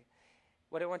today,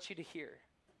 what I want you to hear,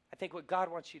 I think what God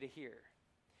wants you to hear,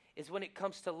 is when it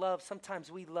comes to love,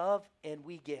 sometimes we love and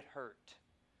we get hurt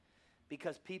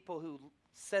because people who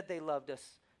said they loved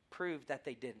us proved that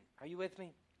they didn't. Are you with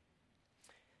me?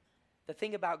 The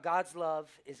thing about God's love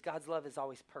is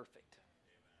always perfect.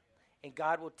 And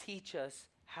God will teach us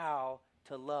how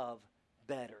to love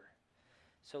better.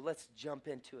 So let's jump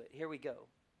into it. Here we go.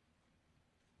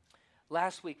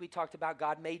 Last week we talked about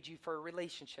God made you for a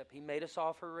relationship. He made us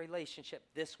all for a relationship.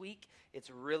 This week it's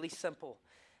really simple.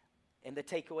 And the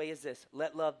takeaway is this: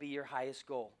 let love be your highest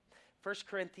goal. 1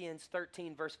 Corinthians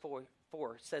 13 verse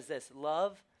 4 says this: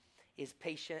 love is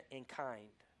patient and kind.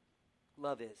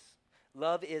 Love is.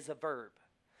 Love is a verb.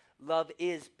 Love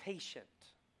is patient.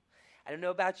 I don't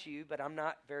know about you, but I'm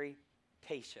not very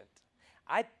patient.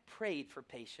 I prayed for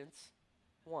patience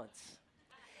once.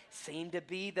 Seemed to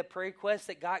be the prayer request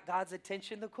that got God's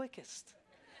attention the quickest.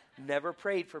 Never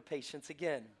prayed for patience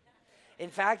again. In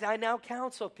fact, I now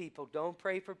counsel people, don't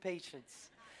pray for patience,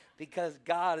 because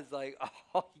God is like,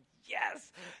 oh,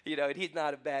 yes. You know, and he's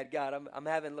not a bad God. I'm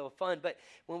having a little fun. But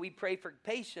when we pray for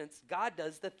patience, God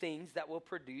does the things that will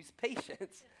produce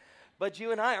patience. But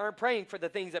you and I aren't praying for the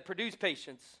things that produce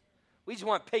patience. We just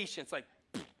want patience, like,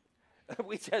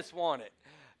 we just want it.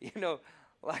 You know,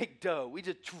 like dough. We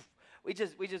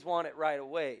just want it right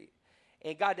away.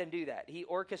 And God doesn't do that. He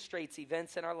orchestrates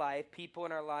events in our life, people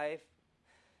in our life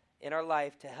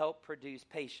to help produce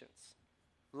patience.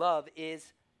 Love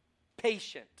is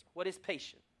patient. What is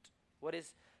patient? What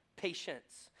is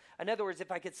patience? In other words,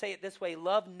 if I could say it this way,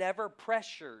 love never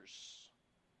pressures.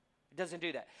 It doesn't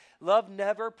do that. Love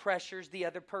never pressures the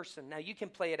other person. Now, you can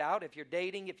play it out if you're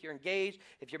dating, if you're engaged,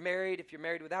 if you're married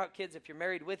without kids, if you're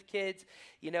married with kids,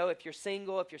 you know, if you're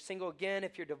single again,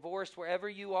 if you're divorced, wherever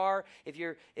you are, if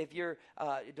you're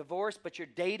divorced but you're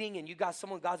dating and you got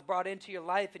someone God's brought into your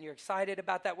life and you're excited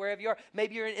about that wherever you are.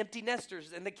 Maybe you're an empty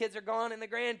nesters and the kids are gone and the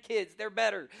grandkids, they're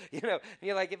better. You know, and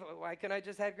you're like, why can't I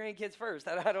just have grandkids first?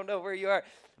 I don't know where you are.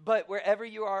 But wherever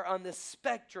you are on the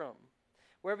spectrum,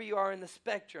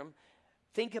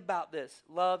 think about this.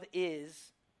 Love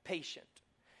is patient.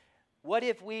 What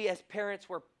if we as parents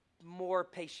were more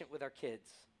patient with our kids?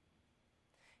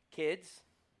 Kids,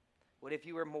 what if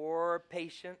you were more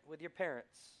patient with your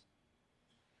parents?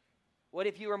 What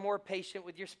if you were more patient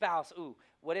with your spouse? Ooh,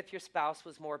 what if your spouse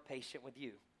was more patient with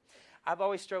you? I've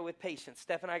always struggled with patience.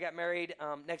 Steph and I got married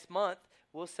next month.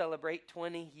 We'll celebrate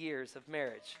 20 years of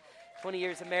marriage. 20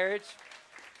 years of marriage.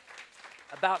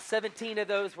 About 17 of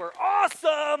those were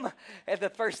awesome, and the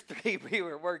first 3 we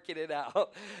were working it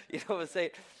out. You know what I'm saying?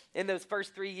 In those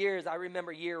first 3 years, I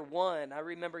remember year one.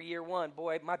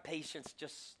 Boy, my impatience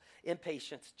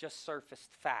just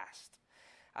surfaced fast.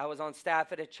 I was on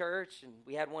staff at a church, and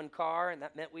we had one car, and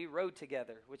that meant we rode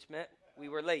together, which meant we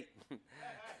were late.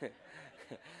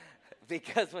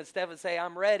 Because when Steph would say,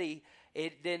 I'm ready,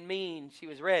 it didn't mean she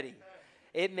was ready.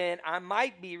 It meant I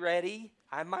might be ready,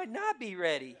 I might not be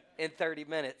ready in 30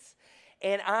 minutes.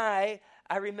 And I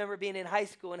remember being in high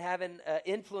school and having an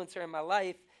influencer in my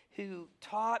life who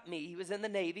taught me, he was in the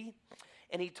Navy,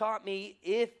 and he taught me,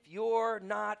 if you're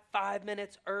not 5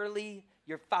 minutes early,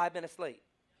 you're 5 minutes late.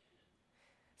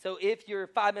 So if you're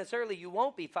 5 minutes early, you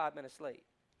won't be 5 minutes late.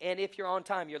 And if you're on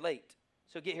time, you're late.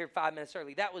 So get here 5 minutes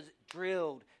early. That was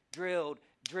drilled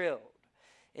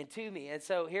into me. And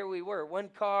so here we were, one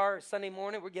car, Sunday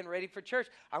morning, we're getting ready for church.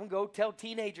 I'm going to go tell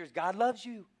teenagers, God loves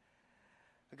you.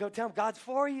 I go tell them, God's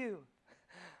for you.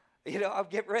 You know, I'll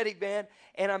get ready, man.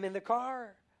 And I'm in the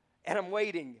car, and I'm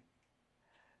waiting.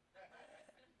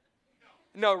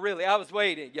 No, really, I was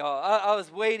waiting, y'all. I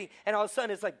was waiting, and all of a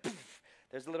sudden, it's like, poof,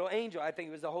 there's a little angel. I think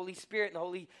it was the Holy Spirit, and the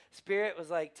Holy Spirit was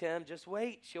like, Tim, just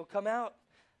wait. She'll come out.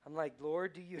 I'm like,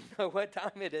 Lord, do you know what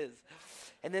time it is?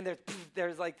 And then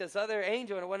there's like this other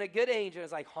angel, and it wasn't a good angel.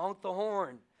 It's like, honk the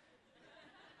horn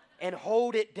and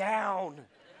hold it down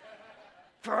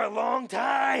for a long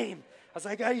time. I was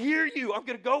like, I hear you. I'm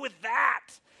going to go with that.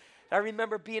 I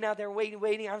remember being out there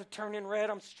waiting. I was turning red.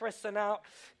 I'm stressing out.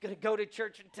 Going to go to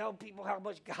church and tell people how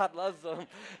much God loves them,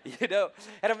 you know.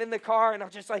 And I'm in the car, and I'm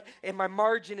just like, and my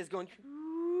margin is going,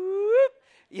 whoop.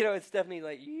 You know, and Stephanie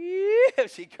like, yeah,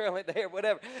 she curling the hair,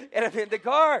 whatever. And I'm in the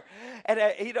car. And,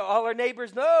 you know, all our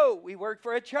neighbors know we work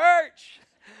for a church.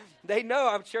 They know,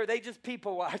 I'm sure. They just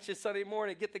people watch this Sunday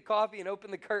morning, get the coffee and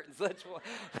open the curtains. Let's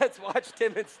watch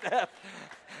Tim and Steph.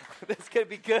 This could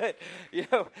be good. You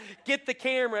know, get the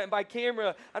camera. And by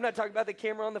camera, I'm not talking about the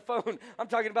camera on the phone. I'm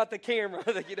talking about the camera,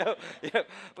 you know,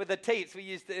 with the tapes we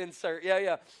used to insert.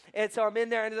 Yeah. And so I'm in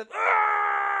there, and it's like,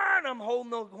 and I'm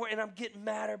holding the horn, and I'm getting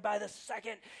madder by the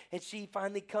second. And she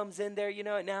finally comes in there,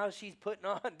 and now she's putting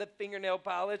on the fingernail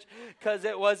polish because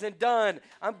it wasn't done.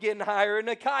 I'm getting higher than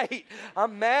a kite.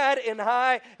 I'm mad and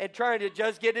high and trying to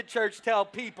just get to church, tell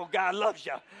people God loves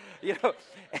you,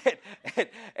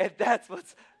 and that's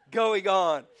what's going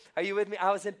on. Are you with me?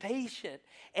 I was impatient,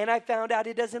 and I found out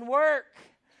it doesn't work.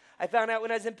 I found out when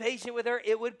I was impatient with her,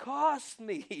 it would cost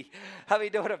me. How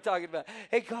many know what I'm talking about?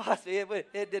 It cost me.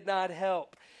 It did not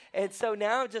help. And so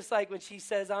now, just like when she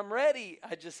says, I'm ready,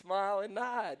 I just smile and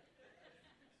nod.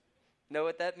 Know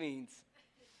what that means?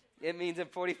 It means in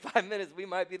 45 minutes we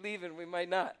might be leaving, we might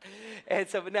not. And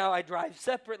so now I drive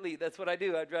separately. That's what I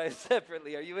do. I drive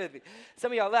separately. Are you with me?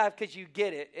 Some of y'all laugh because you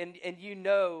get it, and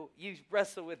you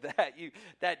wrestle with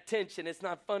that tension. It's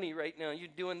not funny right now. You're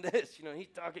doing this. He's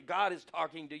talking. God is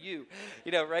talking to you,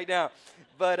 right now.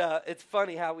 But it's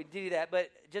funny how we do that.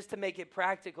 But just to make it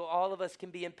practical, all of us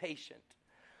can be impatient.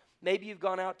 Maybe you've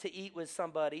gone out to eat with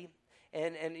somebody,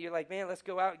 and you're like, man, let's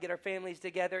go out and get our families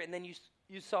together. And then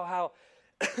you saw how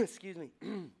excuse me,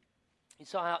 you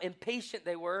saw how impatient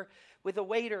they were with the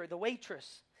waiter, the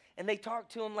waitress. And they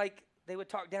talked to him like they would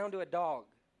talk down to a dog.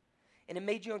 And it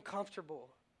made you uncomfortable.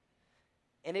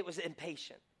 And it was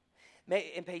impatience.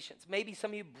 Maybe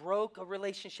some of you broke a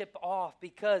relationship off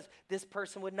because this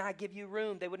person would not give you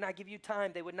room. They would not give you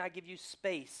time. They would not give you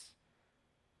space.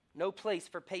 No place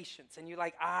for patience. And you're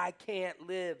like, I can't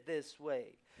live this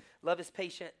way. Love is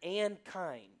patient and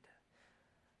kind.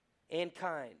 And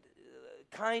kind.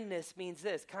 Kindness means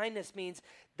this. Kindness means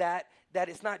that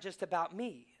it's not just about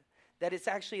me, that it's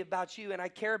actually about you, and I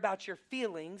care about your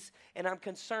feelings, and I'm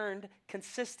concerned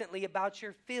consistently about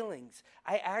your feelings.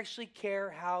 I actually care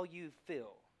how you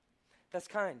feel. That's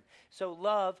kind. So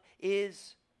love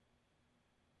is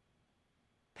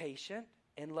patient,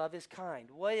 and love is kind.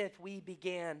 What if we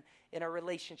began in our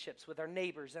relationships with our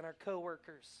neighbors and our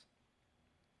coworkers,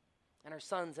 and our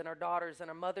sons and our daughters and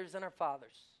our mothers and our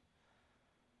fathers,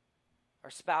 our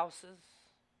spouses,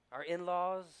 our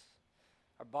in-laws,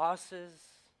 our bosses,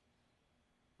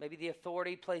 maybe the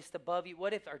authority placed above you.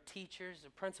 What if our teachers, the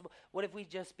principal, what if we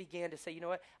just began to say, you know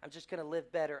what, I'm just going to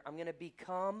live better. I'm going to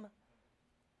become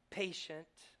patient.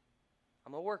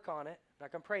 I'm going to work on it. I'm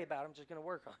not going to pray about it. I'm just going to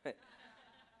work on it.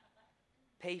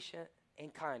 Patient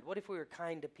and kind. What if we were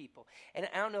kind to people? And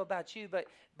I don't know about you, but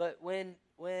when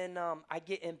I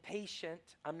get impatient,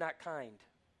 I'm not kind.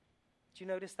 Did you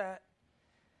notice that?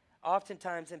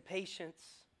 Oftentimes, impatience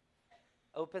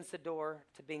opens the door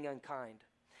to being unkind.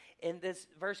 And this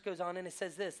verse goes on and it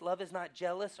says this, love is not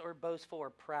jealous or boastful or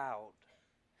proud.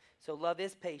 So love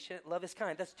is patient, love is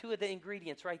kind. That's two of the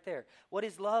ingredients right there. What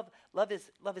is love? Love is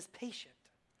patient.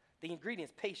 The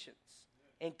ingredients, patience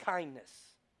and kindness.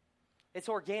 It's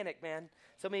organic, man.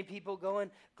 So many people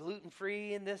going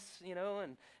gluten-free and this,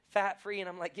 and fat-free, and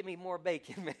I'm like, give me more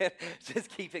bacon, man. Just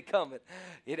keep it coming,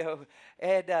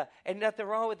 And nothing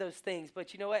wrong with those things.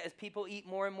 But you know what? As people eat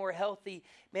more and more healthy,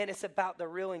 man, it's about the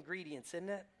real ingredients, isn't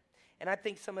it? And I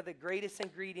think some of the greatest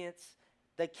ingredients,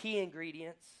 the key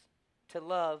ingredients to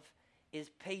love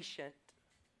is patient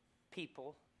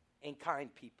people and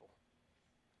kind people.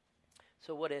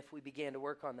 So what if we began to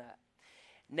work on that?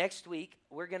 Next week,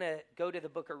 we're going to go to the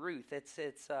book of Ruth. It's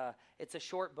a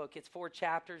short book. It's 4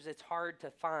 chapters. It's hard to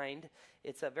find.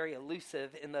 It's very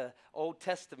elusive in the Old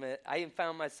Testament. I even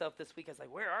found myself this week. I was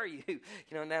like, where are you?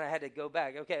 And then I had to go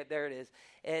back. Okay, there it is.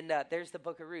 And there's the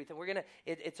book of Ruth. And we're going to,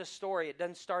 it's a story. It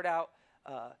doesn't start out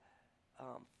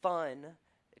fun.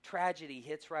 Tragedy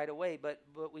hits right away. But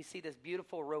we see this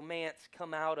beautiful romance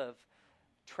come out of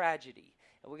tragedy.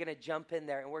 And we're going to jump in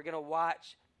there. And we're going to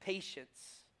watch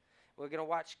patience. We're going to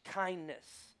watch kindness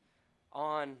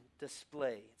on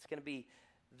display. It's going to be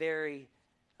very,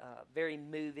 very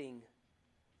moving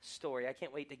story. I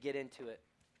can't wait to get into it.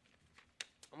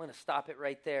 I'm going to stop it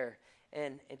right there.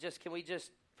 And can we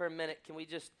just, for a minute,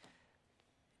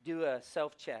 do a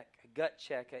self-check, a gut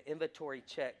check, an inventory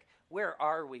check? Where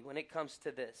are we when it comes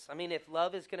to this? I mean, if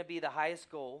love is going to be the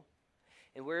highest goal,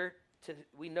 and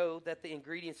we know that the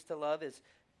ingredients to love is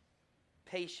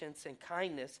patience and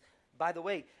kindness. By the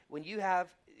way,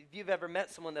 if you've ever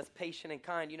met someone that's patient and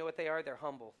kind, you know what they are? They're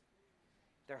humble.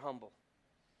 They're humble.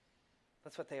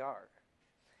 That's what they are.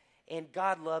 And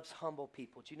God loves humble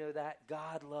people. Do you know that?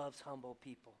 God loves humble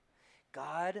people.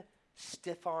 God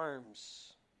stiff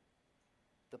arms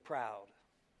the proud,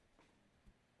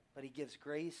 but he gives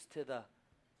grace to the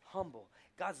humble.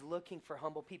 God's looking for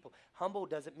humble people. Humble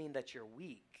doesn't mean that you're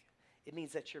weak. It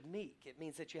means that you're meek. It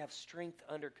means that you have strength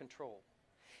under control.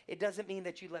 It doesn't mean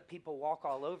that you let people walk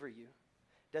all over you.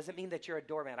 It doesn't mean that you're a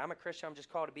doormat. I'm a Christian. I'm just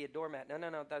called to be a doormat.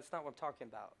 No. That's not what I'm talking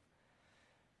about.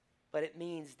 but it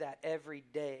means that every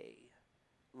day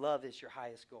love is your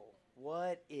highest goal.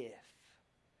 What if?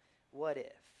 What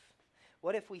if?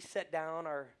 What if we set down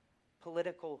our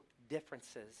political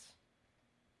differences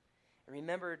and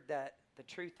remembered that the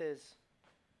truth is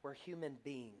we're human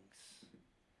beings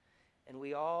and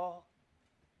we all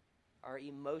are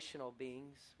emotional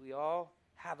beings. We all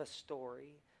have a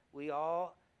story. We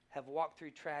all have walked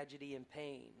through tragedy and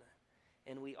pain,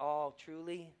 and we all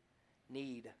truly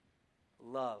need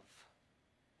love.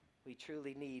 We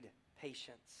truly need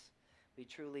patience. We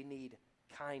truly need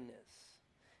kindness.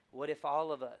 What if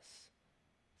all of us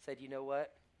said, you know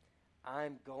what?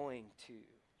 I'm going to,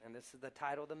 and this is the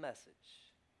title of the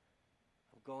message,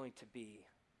 I'm going to be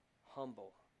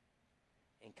humble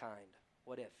and kind.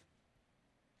 What if?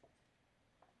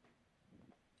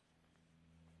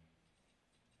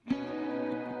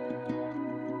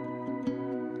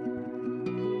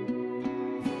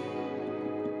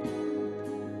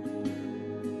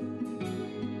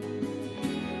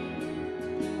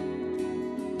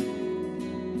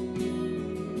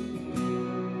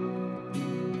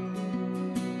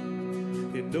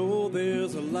 You know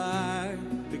there's a light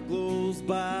that glows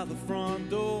by the front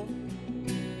door.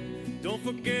 Don't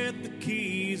forget the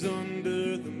keys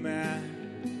under the mat.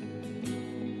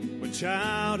 When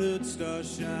childhood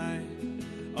stars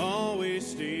shine, always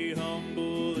stay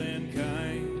humble and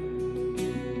kind.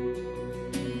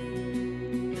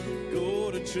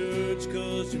 Go to church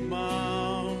 'cause your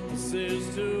mom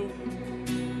says to.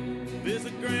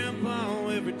 Visit grandpa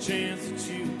every chance that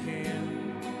you can.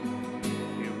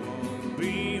 It won't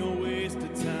be a waste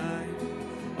of time.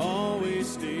 Always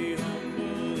stay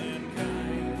humble and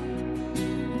kind.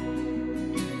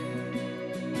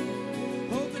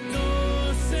 Hold the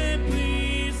door, say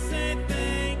please, say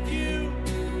thank you.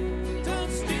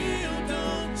 Don't steal,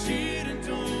 don't cheat, and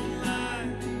don't lie.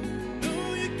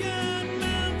 Know you got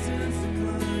mountains to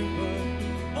climb, but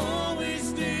always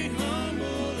stay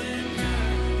humble and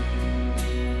kind.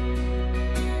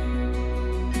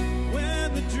 When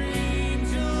the dreams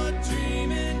you're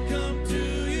dreaming come to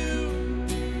you,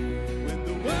 when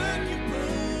the work you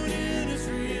put in is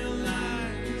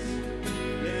realized,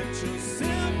 let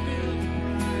yourself feel the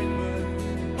pride, but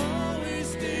always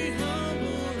stay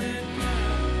humble and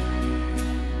kind.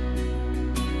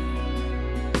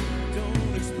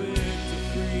 Don't expect a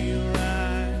free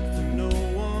ride from no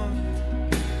one.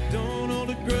 Don't hold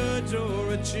a grudge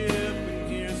or a chip, and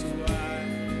here's why.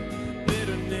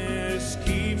 Bitterness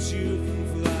keeps you from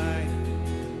flying.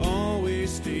 Always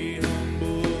stay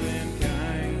humble and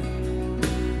kind.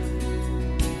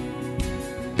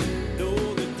 Know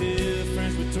the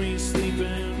difference between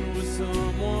sleeping with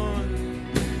someone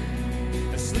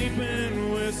and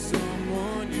sleeping with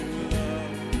someone you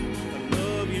love. I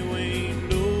love you ain't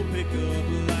no pickup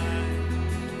line.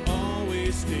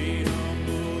 Always stay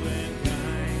humble and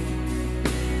kind.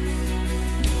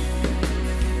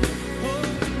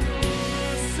 Hold the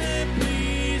door, say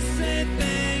please, say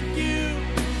thank you.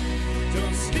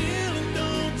 Don't steal and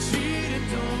don't cheat and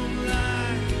don't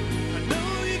lie. I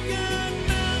know you got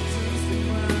mountains to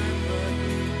climb, but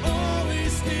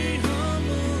always stay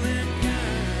humble and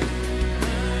kind.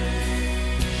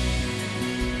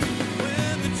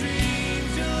 When the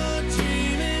dreams you're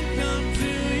dreaming come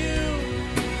to you,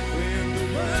 when the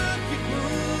work you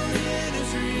put in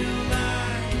is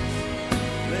realized,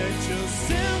 let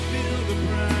yourself feel the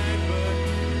pride, but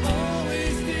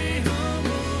always stay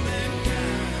humble and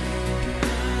kind.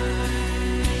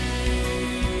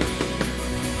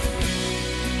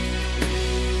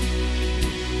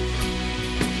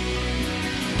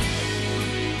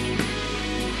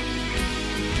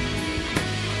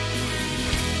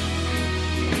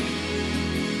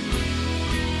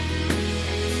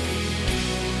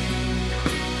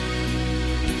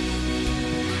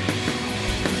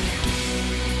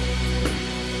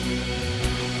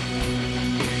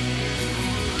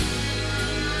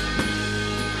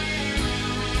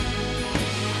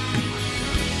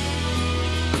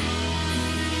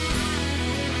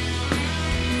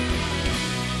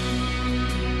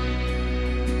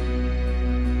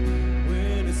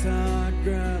 When it's hot,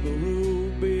 grab a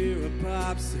root beer, a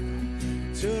popsicle.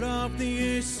 Shut off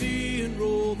the AC and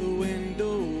roll the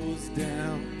windows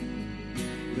down.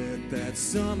 Let that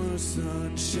summer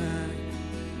sun shine.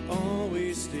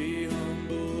 Always stay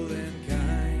humble and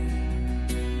kind.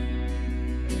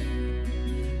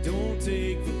 Don't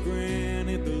take for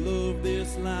granted the love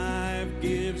this life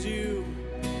gives you.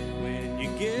 When you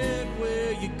get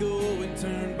where you go and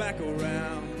turn back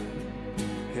around,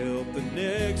 help the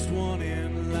next one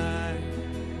in line.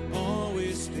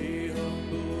 Always stay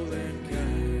humble and kind.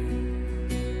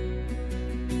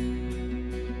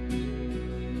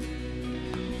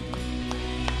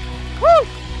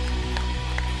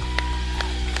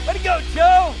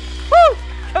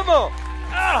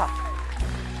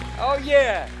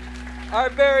 Yeah. Our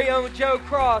very own Joe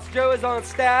Cross. Joe is on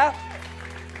staff.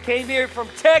 Came here from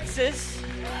Texas.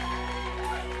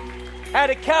 Had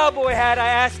a cowboy hat I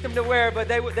asked him to wear, but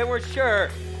they weren't sure.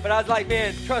 But I was like,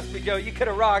 man, trust me, Joe, you could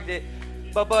have rocked it.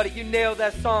 But, buddy, you nailed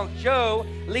that song. Joe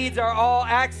leads our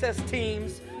all-access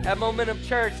teams at Momentum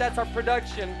Church. That's our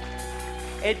production.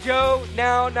 And Joe,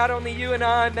 now not only you and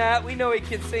I, Matt, we know he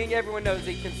can sing. Everyone knows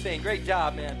he can sing. Great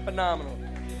job, man. Phenomenal.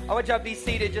 I want y'all to be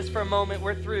seated just for a moment.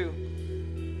 We're through.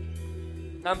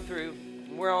 I'm through.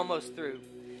 We're almost through.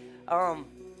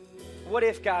 What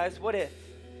if, guys? What if?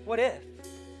 What if?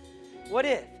 What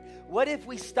if? What if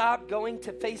we stopped going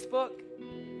to Facebook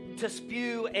to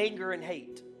spew anger and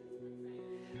hate?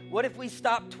 What if we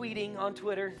stopped tweeting on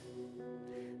Twitter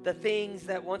the things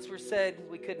that once were said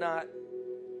we could not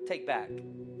take back?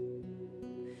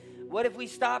 What if we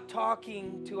stopped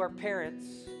talking to our parents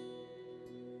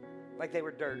like they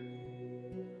were dirt?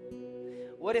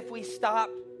 What if we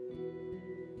stopped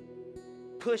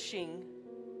pushing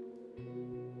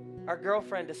our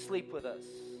girlfriend to sleep with us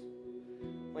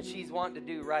when she's wanting to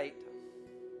do right?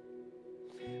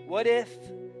 What if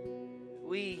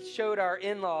we showed our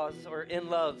in-laws or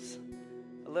in-loves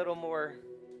a little more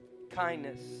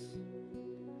kindness?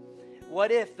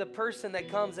 What if the person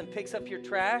that comes and picks up your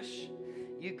trash,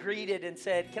 you greeted and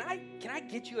said, can I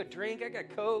get you a drink? I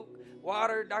got Coke,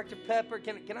 water, Dr. Pepper.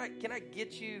 Can I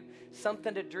get you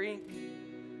something to drink?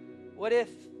 What if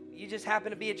you just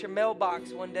happened to be at your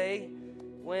mailbox one day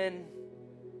when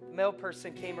the mail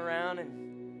person came around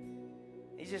and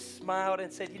he just smiled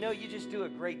and said, you just do a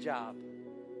great job.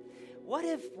 What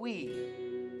if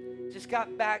we just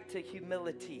got back to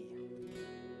humility?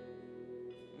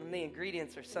 And the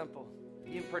ingredients are simple.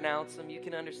 You can pronounce them. You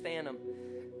can understand them.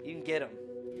 You can get them.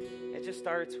 It just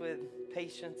starts with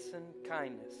patience and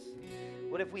kindness.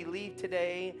 What if we leave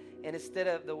today and instead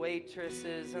of the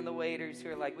waitresses and the waiters who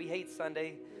are like, we hate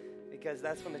Sunday because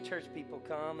that's when the church people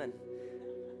come, and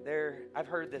I've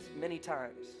heard this many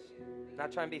times.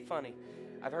 Not trying to be funny.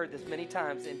 I've heard this many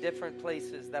times in different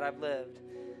places that I've lived.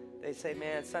 They say,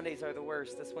 man, Sundays are the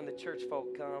worst. That's when the church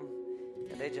folk come,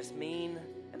 and they just mean,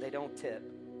 and they don't tip.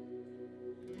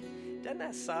 Doesn't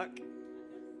that suck?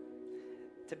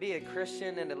 To be a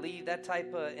Christian and to leave that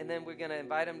type of, and then we're going to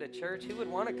invite them to church? Who would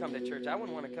want to come to church? I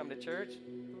wouldn't want to come to church.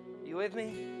 You with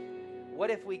me? What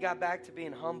if we got back to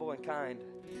being humble and kind?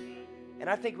 And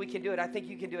I think we can do it. I think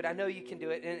you can do it. I know you can do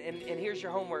it. And here's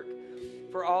your homework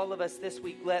for all of us this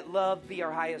week. Let love be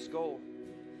our highest goal.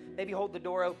 Maybe hold the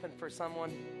door open for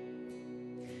someone.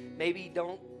 Maybe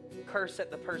don't curse at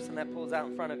the person that pulls out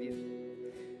in front of you.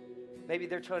 Maybe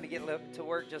they're trying to get to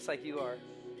work just like you are.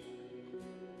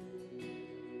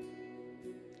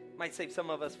 Might save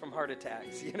some of us from heart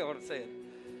attacks. You know what I'm saying?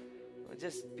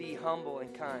 Just be humble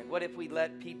and kind. What if we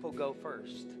let people go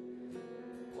first?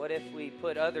 What if we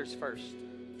put others first?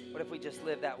 What if we just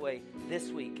live that way this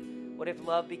week? What if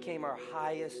love became our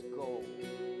highest goal?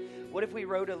 What if we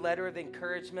wrote a letter of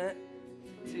encouragement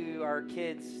to our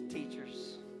kids'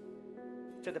 teachers,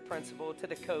 to the principal, to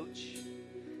the coach,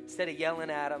 instead of yelling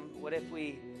at them? What if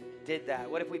we did that?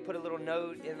 What if we put a little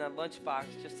note in a lunchbox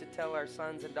just to tell our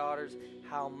sons and daughters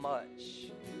how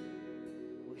much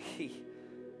we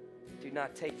do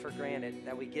not take for granted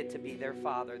that we get to be their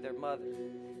father, their mother?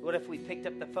 What if we picked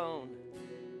up the phone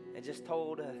and just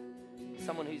told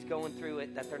someone who's going through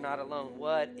it that they're not alone?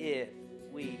 What if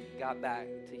we got back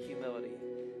to humility,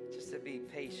 just to be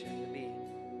patient, to be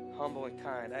humble and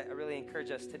kind? I really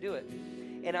encourage us to do it.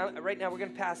 And right now we're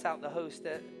going to pass out, the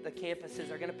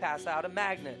campuses are going to pass out a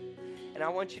magnet. And I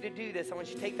want you to do this. I want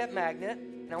you to take that magnet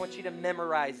and I want you to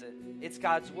memorize it. It's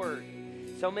God's word.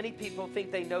 So many people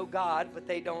think they know God, but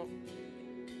they don't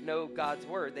know God's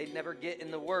word. They never get in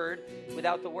the word.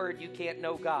 Without the word, you can't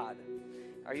know God.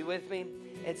 Are you with me?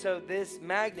 And so this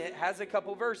magnet has a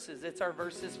couple verses. It's our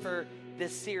verses for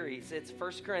this series. It's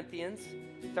 1 Corinthians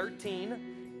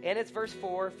 13, and it's verse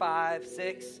 4, 5,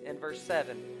 6, and verse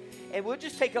 7. And we'll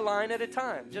just take a line at a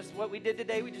time. Just what we did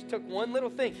today, we just took one little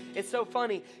thing. It's so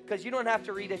funny because you don't have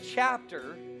to read a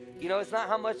chapter. You know, it's not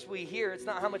how much we hear. It's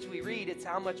not how much we read. It's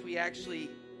how much we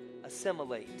actually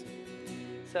assimilate.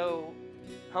 So,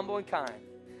 humble and kind.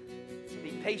 So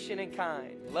be patient and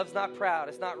kind. Love's not proud.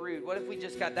 It's not rude. What if we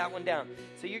just got that one down?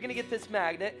 So you're going to get this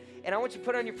magnet, and I want you to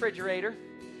put it on your refrigerator.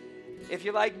 If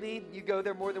you're like me, you go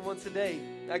there more than once a day.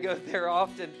 I go there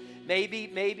often. Maybe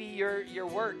your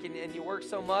work, and you work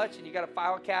so much, and you got a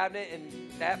file cabinet, and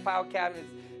that file cabinet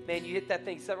is, man, you hit that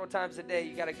thing several times a day.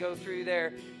 You got to go through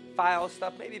there, file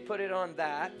stuff. Maybe put it on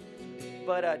that.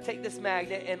 But take this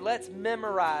magnet, and let's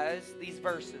memorize these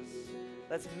verses.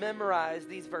 let's memorize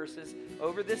these verses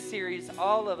over this series.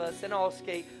 All of us in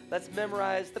Allskate, let's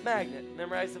memorize the magnet,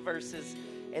 memorize the verses,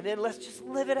 and then let's just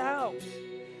live it out.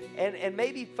 And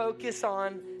maybe focus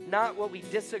on not what we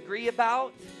disagree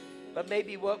about, but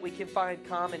maybe what we can find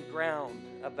common ground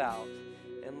about.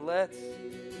 And let's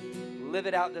live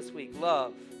it out this week.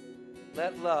 Love.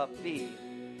 Let love be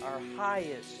our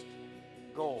highest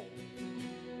goal.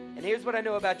 And here's what I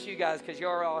know about you guys, because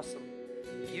you're awesome.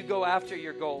 You go after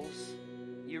your goals,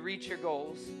 you reach your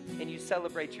goals, and you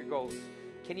celebrate your goals.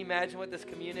 Can you imagine what this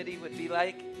community would be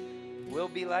like, will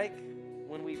be like,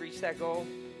 when we reach that goal?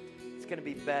 It's going to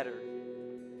be better.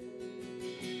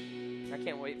 I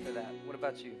can't wait for that. What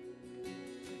about you?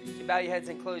 You bow your heads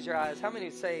and close your eyes. How many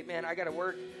say, man, I got to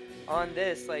work on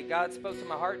this? Like, God spoke to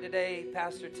my heart today,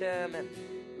 Pastor Tim, and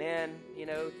man, you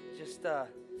know, just, the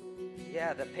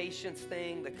patience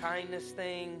thing, the kindness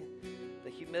thing,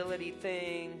 the humility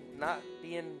thing, not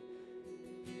being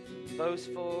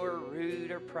boastful or rude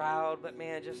or proud, but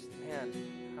man,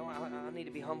 I need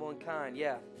to be humble and kind.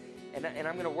 Yeah. And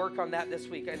I'm going to work on that this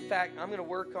week. In fact, I'm going to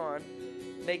work on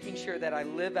making sure that I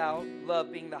live out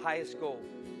love being the highest goal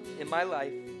in my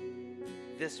life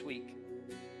this week.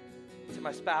 To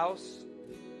my spouse,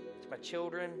 to my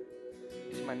children,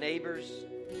 to my neighbors,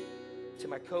 to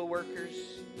my coworkers,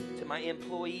 to my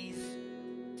employees,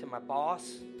 to my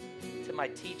boss, to my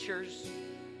teachers,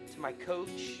 to my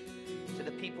coach, to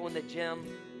the people in the gym,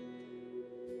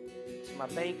 to my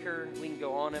banker. We can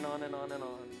go on and on and on and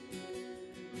on.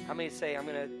 How many say,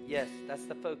 yes, that's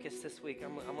the focus this week.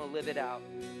 I'm going to live it out.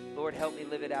 Lord, help me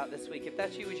live it out this week. If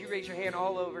that's you, would you raise your hand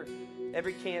all over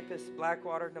every campus,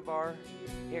 Blackwater, Navarre,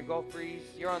 here, Gulf Breeze.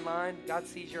 You're online. God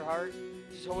sees your heart.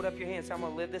 Just hold up your hands. Say, I'm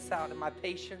going to live this out. In my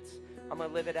patience, I'm going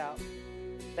to live it out.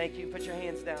 Thank you. Put your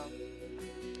hands down.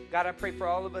 God, I pray for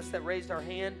all of us that raised our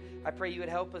hand. I pray you would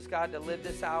help us, God, to live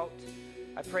this out.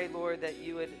 I pray, Lord, that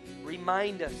you would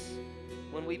remind us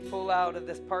when we pull out of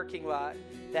this parking lot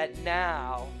that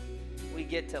now we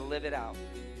get to live it out.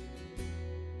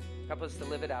 Help us to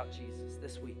live it out, Jesus,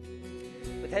 this week.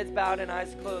 With heads bowed and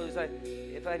eyes closed,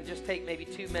 if I can just take maybe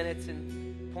 2 minutes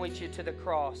and point you to the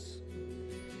cross.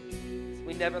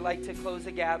 We never like to close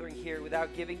a gathering here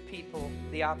without giving people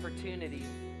the opportunity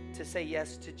to say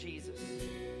yes to Jesus.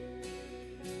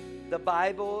 The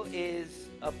Bible is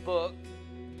a book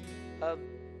of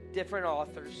different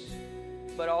authors,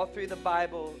 but all through the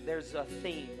Bible there's a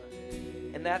theme.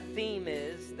 And that theme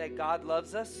is that God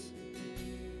loves us,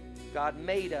 God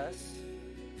made us,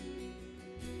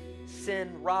 sin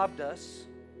robbed us,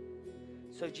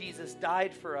 so Jesus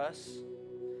died for us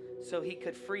so he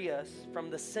could free us from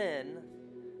the sin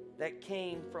that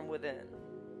came from within.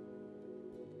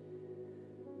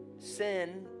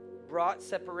 Sin brought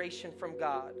separation from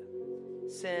God.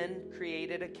 Sin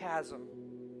created a chasm.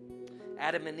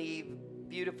 Adam and Eve,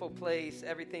 beautiful place,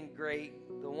 everything great.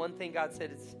 The one thing God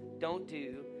said is don't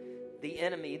do. The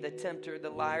enemy, the tempter, the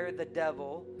liar, the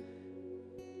devil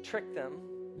tricked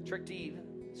Eve,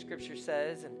 Scripture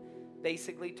says, and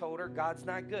basically told her God's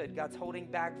not good. God's holding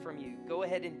back from you. Go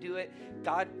ahead and do it.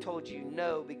 God told you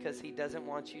no because he doesn't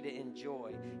want you to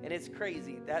enjoy. And it's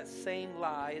crazy. That same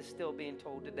lie is still being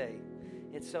told today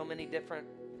in so many different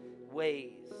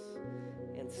ways.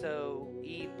 And so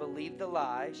Eve believed the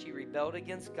lie. She rebelled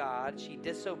against God. She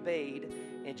disobeyed.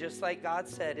 And just like God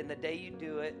said, in the day you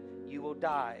do it, you will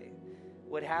die.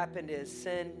 What happened is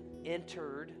sin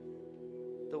entered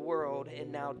the world,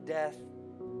 and now death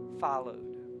followed.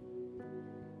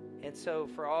 And so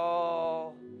for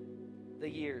all the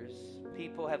years,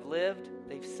 people have lived,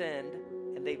 they've sinned,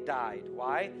 and they've died.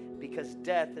 Why? Because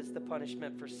death is the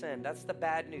punishment for sin. That's the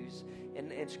bad news.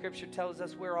 And Scripture tells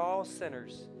us we're all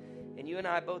sinners. And you and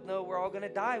I both know we're all going to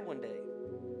die one day.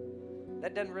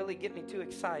 That doesn't really get me too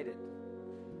excited.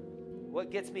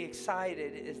 What gets me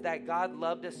excited is that God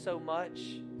loved us so much,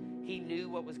 he knew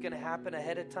what was going to happen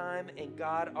ahead of time, and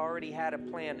God already had a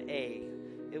plan A.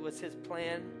 It was his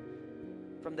plan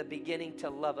from the beginning to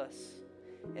love us.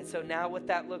 And so now what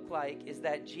that looked like is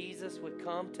that Jesus would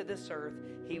come to this earth.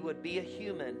 He would be a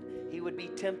human. He would be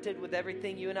tempted with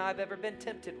everything you and I have ever been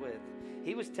tempted with.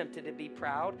 He was tempted to be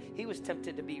proud. He was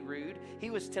tempted to be rude. He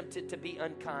was tempted to be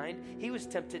unkind. He was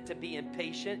tempted to be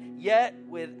impatient, yet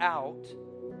without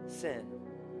sin.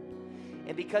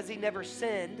 And because he never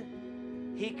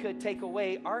sinned, he could take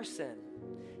away our sin.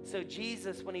 So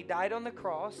Jesus, when he died on the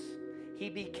cross,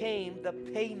 he became the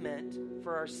payment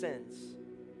for our sins.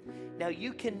 Now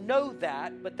you can know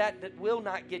that, but that will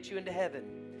not get you into heaven.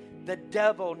 The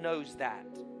devil knows that.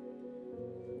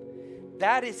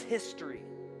 That is history.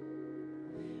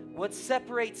 What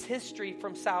separates history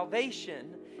from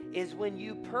salvation is when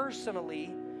you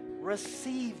personally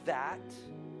receive that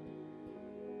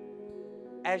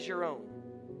as your own.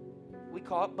 We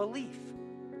call it belief.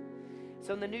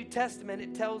 So in the New Testament,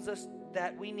 it tells us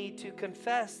that we need to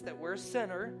confess that we're a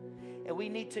sinner, and we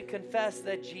need to confess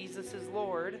that Jesus is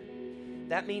Lord.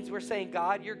 That means we're saying,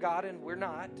 God, you're God, and we're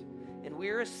not. And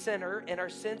we're a sinner, and our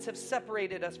sins have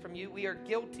separated us from you. We are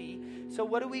guilty. So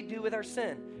what do we do with our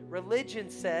sin? Religion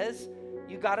says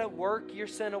you got to work your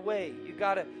sin away. You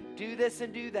got to do this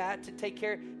and do that to take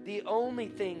care. The only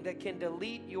thing that can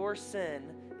delete your sin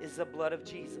is the blood of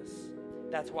Jesus.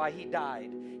 That's why he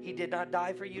died. He did not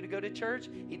die for you to go to church.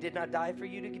 He did not die for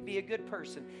you to be a good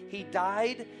person. He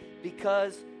died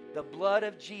because the blood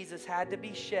of Jesus had to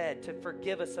be shed to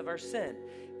forgive us of our sin.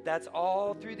 That's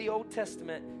all through the Old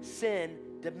Testament. Sin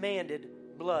demanded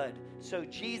blood. So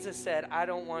Jesus said, I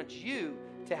don't want you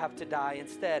to have to die.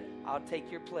 Instead, I'll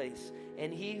take your place.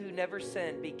 And he who never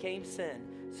sinned became sin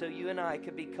so you and I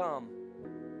could become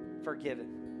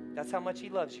forgiven. That's how much he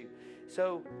loves you.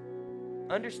 So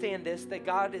understand this, that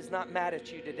God is not mad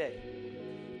at you today.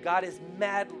 God is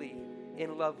madly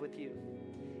in love with you.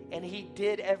 And he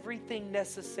did everything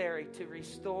necessary to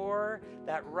restore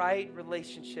that right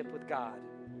relationship with God.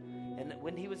 And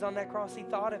when he was on that cross, he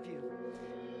thought of you.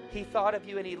 He thought of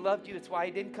you and he loved you. It's why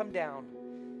he didn't come down.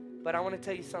 But I want to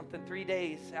tell you something. 3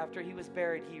 days after he was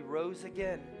buried, he rose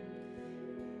again.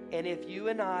 And if you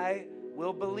and I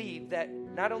will believe that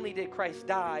not only did Christ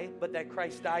die, but that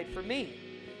Christ died for me.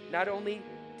 Not only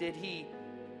did he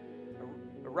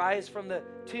arise from the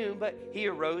tomb, but he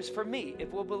arose for me.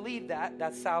 If we'll believe that,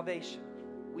 that's salvation.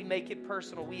 We make it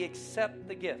personal. We accept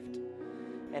the gift.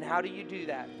 And how do you do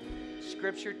that?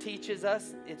 Scripture teaches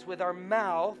us it's with our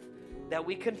mouth that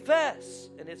we confess,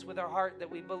 and it's with our heart that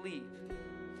we believe.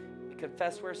 We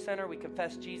confess we're a sinner. We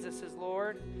confess Jesus is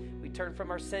Lord. We turn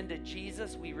from our sin to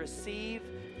Jesus. We receive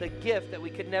the gift that we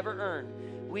could never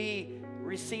earn. We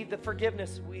receive the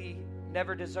forgiveness we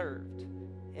never deserved,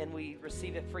 and we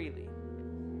receive it freely.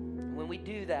 When we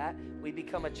do that, we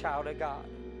become a child of God.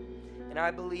 And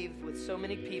I believe with so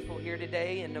many people here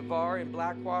today in Navarre and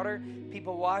Blackwater,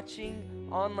 people watching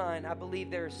online, I believe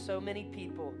there are so many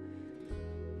people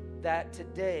that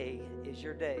today is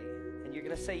your day, and you're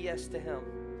going to say yes to him.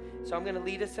 So I'm going to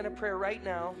lead us in a prayer right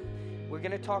now. We're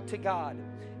going to talk to God.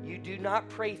 You do not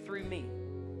pray through me.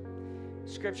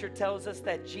 Scripture tells us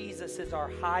that Jesus is our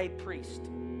high priest.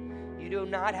 You do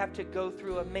not have to go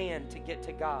through a man to get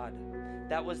to God.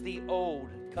 That was the old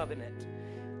covenant.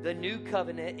 The new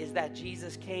covenant is that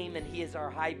Jesus came and he is our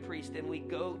high priest, and we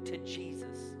go to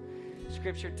Jesus.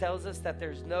 Scripture tells us that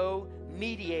there's no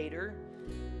mediator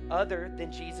other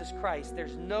than Jesus Christ.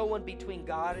 There's no one between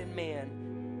God and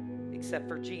man except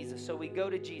for Jesus. So we go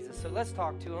to Jesus. So let's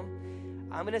talk to him.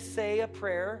 I'm going to say a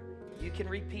prayer. You can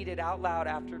repeat it out loud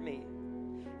after me.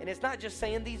 And it's not just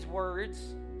saying these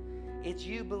words. It's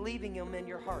you believing them in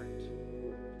your heart.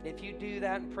 And if you do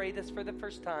that and pray this for the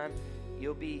first time,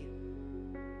 you'll be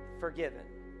forgiven.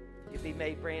 You'll be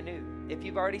made brand new. If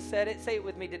you've already said it, say it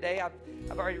with me today.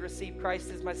 I've already received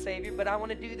Christ as my Savior, but I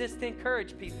want to do this to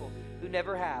encourage people who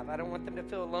never have. I don't want them to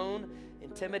feel alone,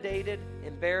 intimidated,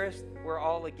 embarrassed. We're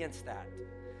all against that.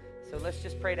 So let's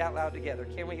just pray it out loud together.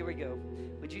 Can we? Here we go.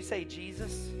 Would you say,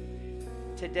 Jesus,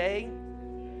 today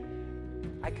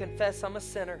I confess I'm a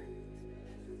sinner.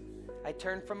 I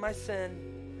turn from my sin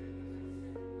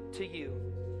to you.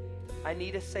 I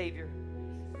need a Savior.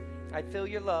 I feel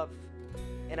your love,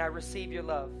 and I receive your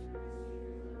love.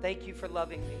 Thank you for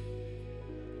loving me.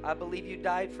 I believe you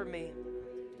died for me.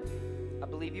 I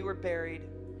believe you were buried,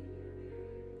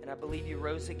 and I believe you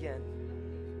rose again.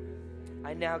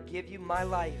 I now give you my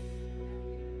life,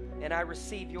 and I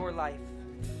receive your life.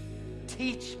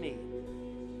 Teach me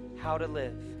how to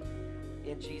live.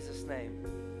 In Jesus' name,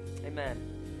 amen.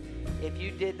 If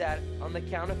you did that on the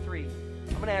count of 3,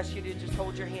 I'm going to ask you to just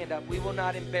hold your hand up. We will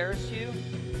not embarrass you.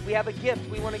 We have a gift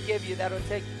we want to give you that will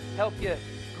help you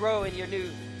grow in your new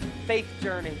faith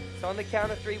journey. So on the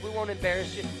count of 3, we won't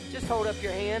embarrass you. Just hold up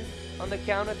your hand on the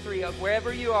count of 3.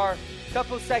 Wherever you are,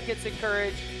 couple seconds of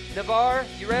courage. Navarre,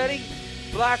 you ready?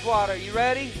 Blackwater, you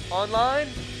ready? Online?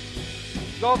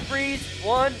 Gulf Breeze,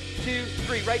 1, 2,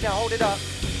 3. Right now, hold it up.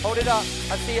 Hold it up.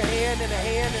 I see a hand and a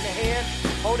hand and a hand.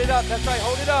 Hold it up. That's right.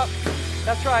 Hold it up.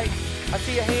 That's right. I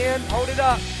see a hand. Hold it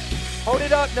up. Hold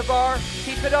it up, Navarre.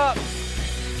 Keep it up.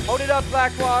 Hold it up,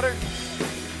 Blackwater.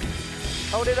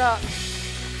 Hold it up.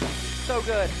 So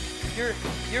good.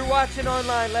 You're watching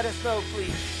online. Let us know,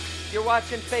 please. You're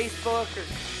watching Facebook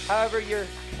or however you're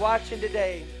watching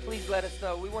today. Please let us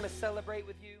know. We want to celebrate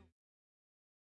with you.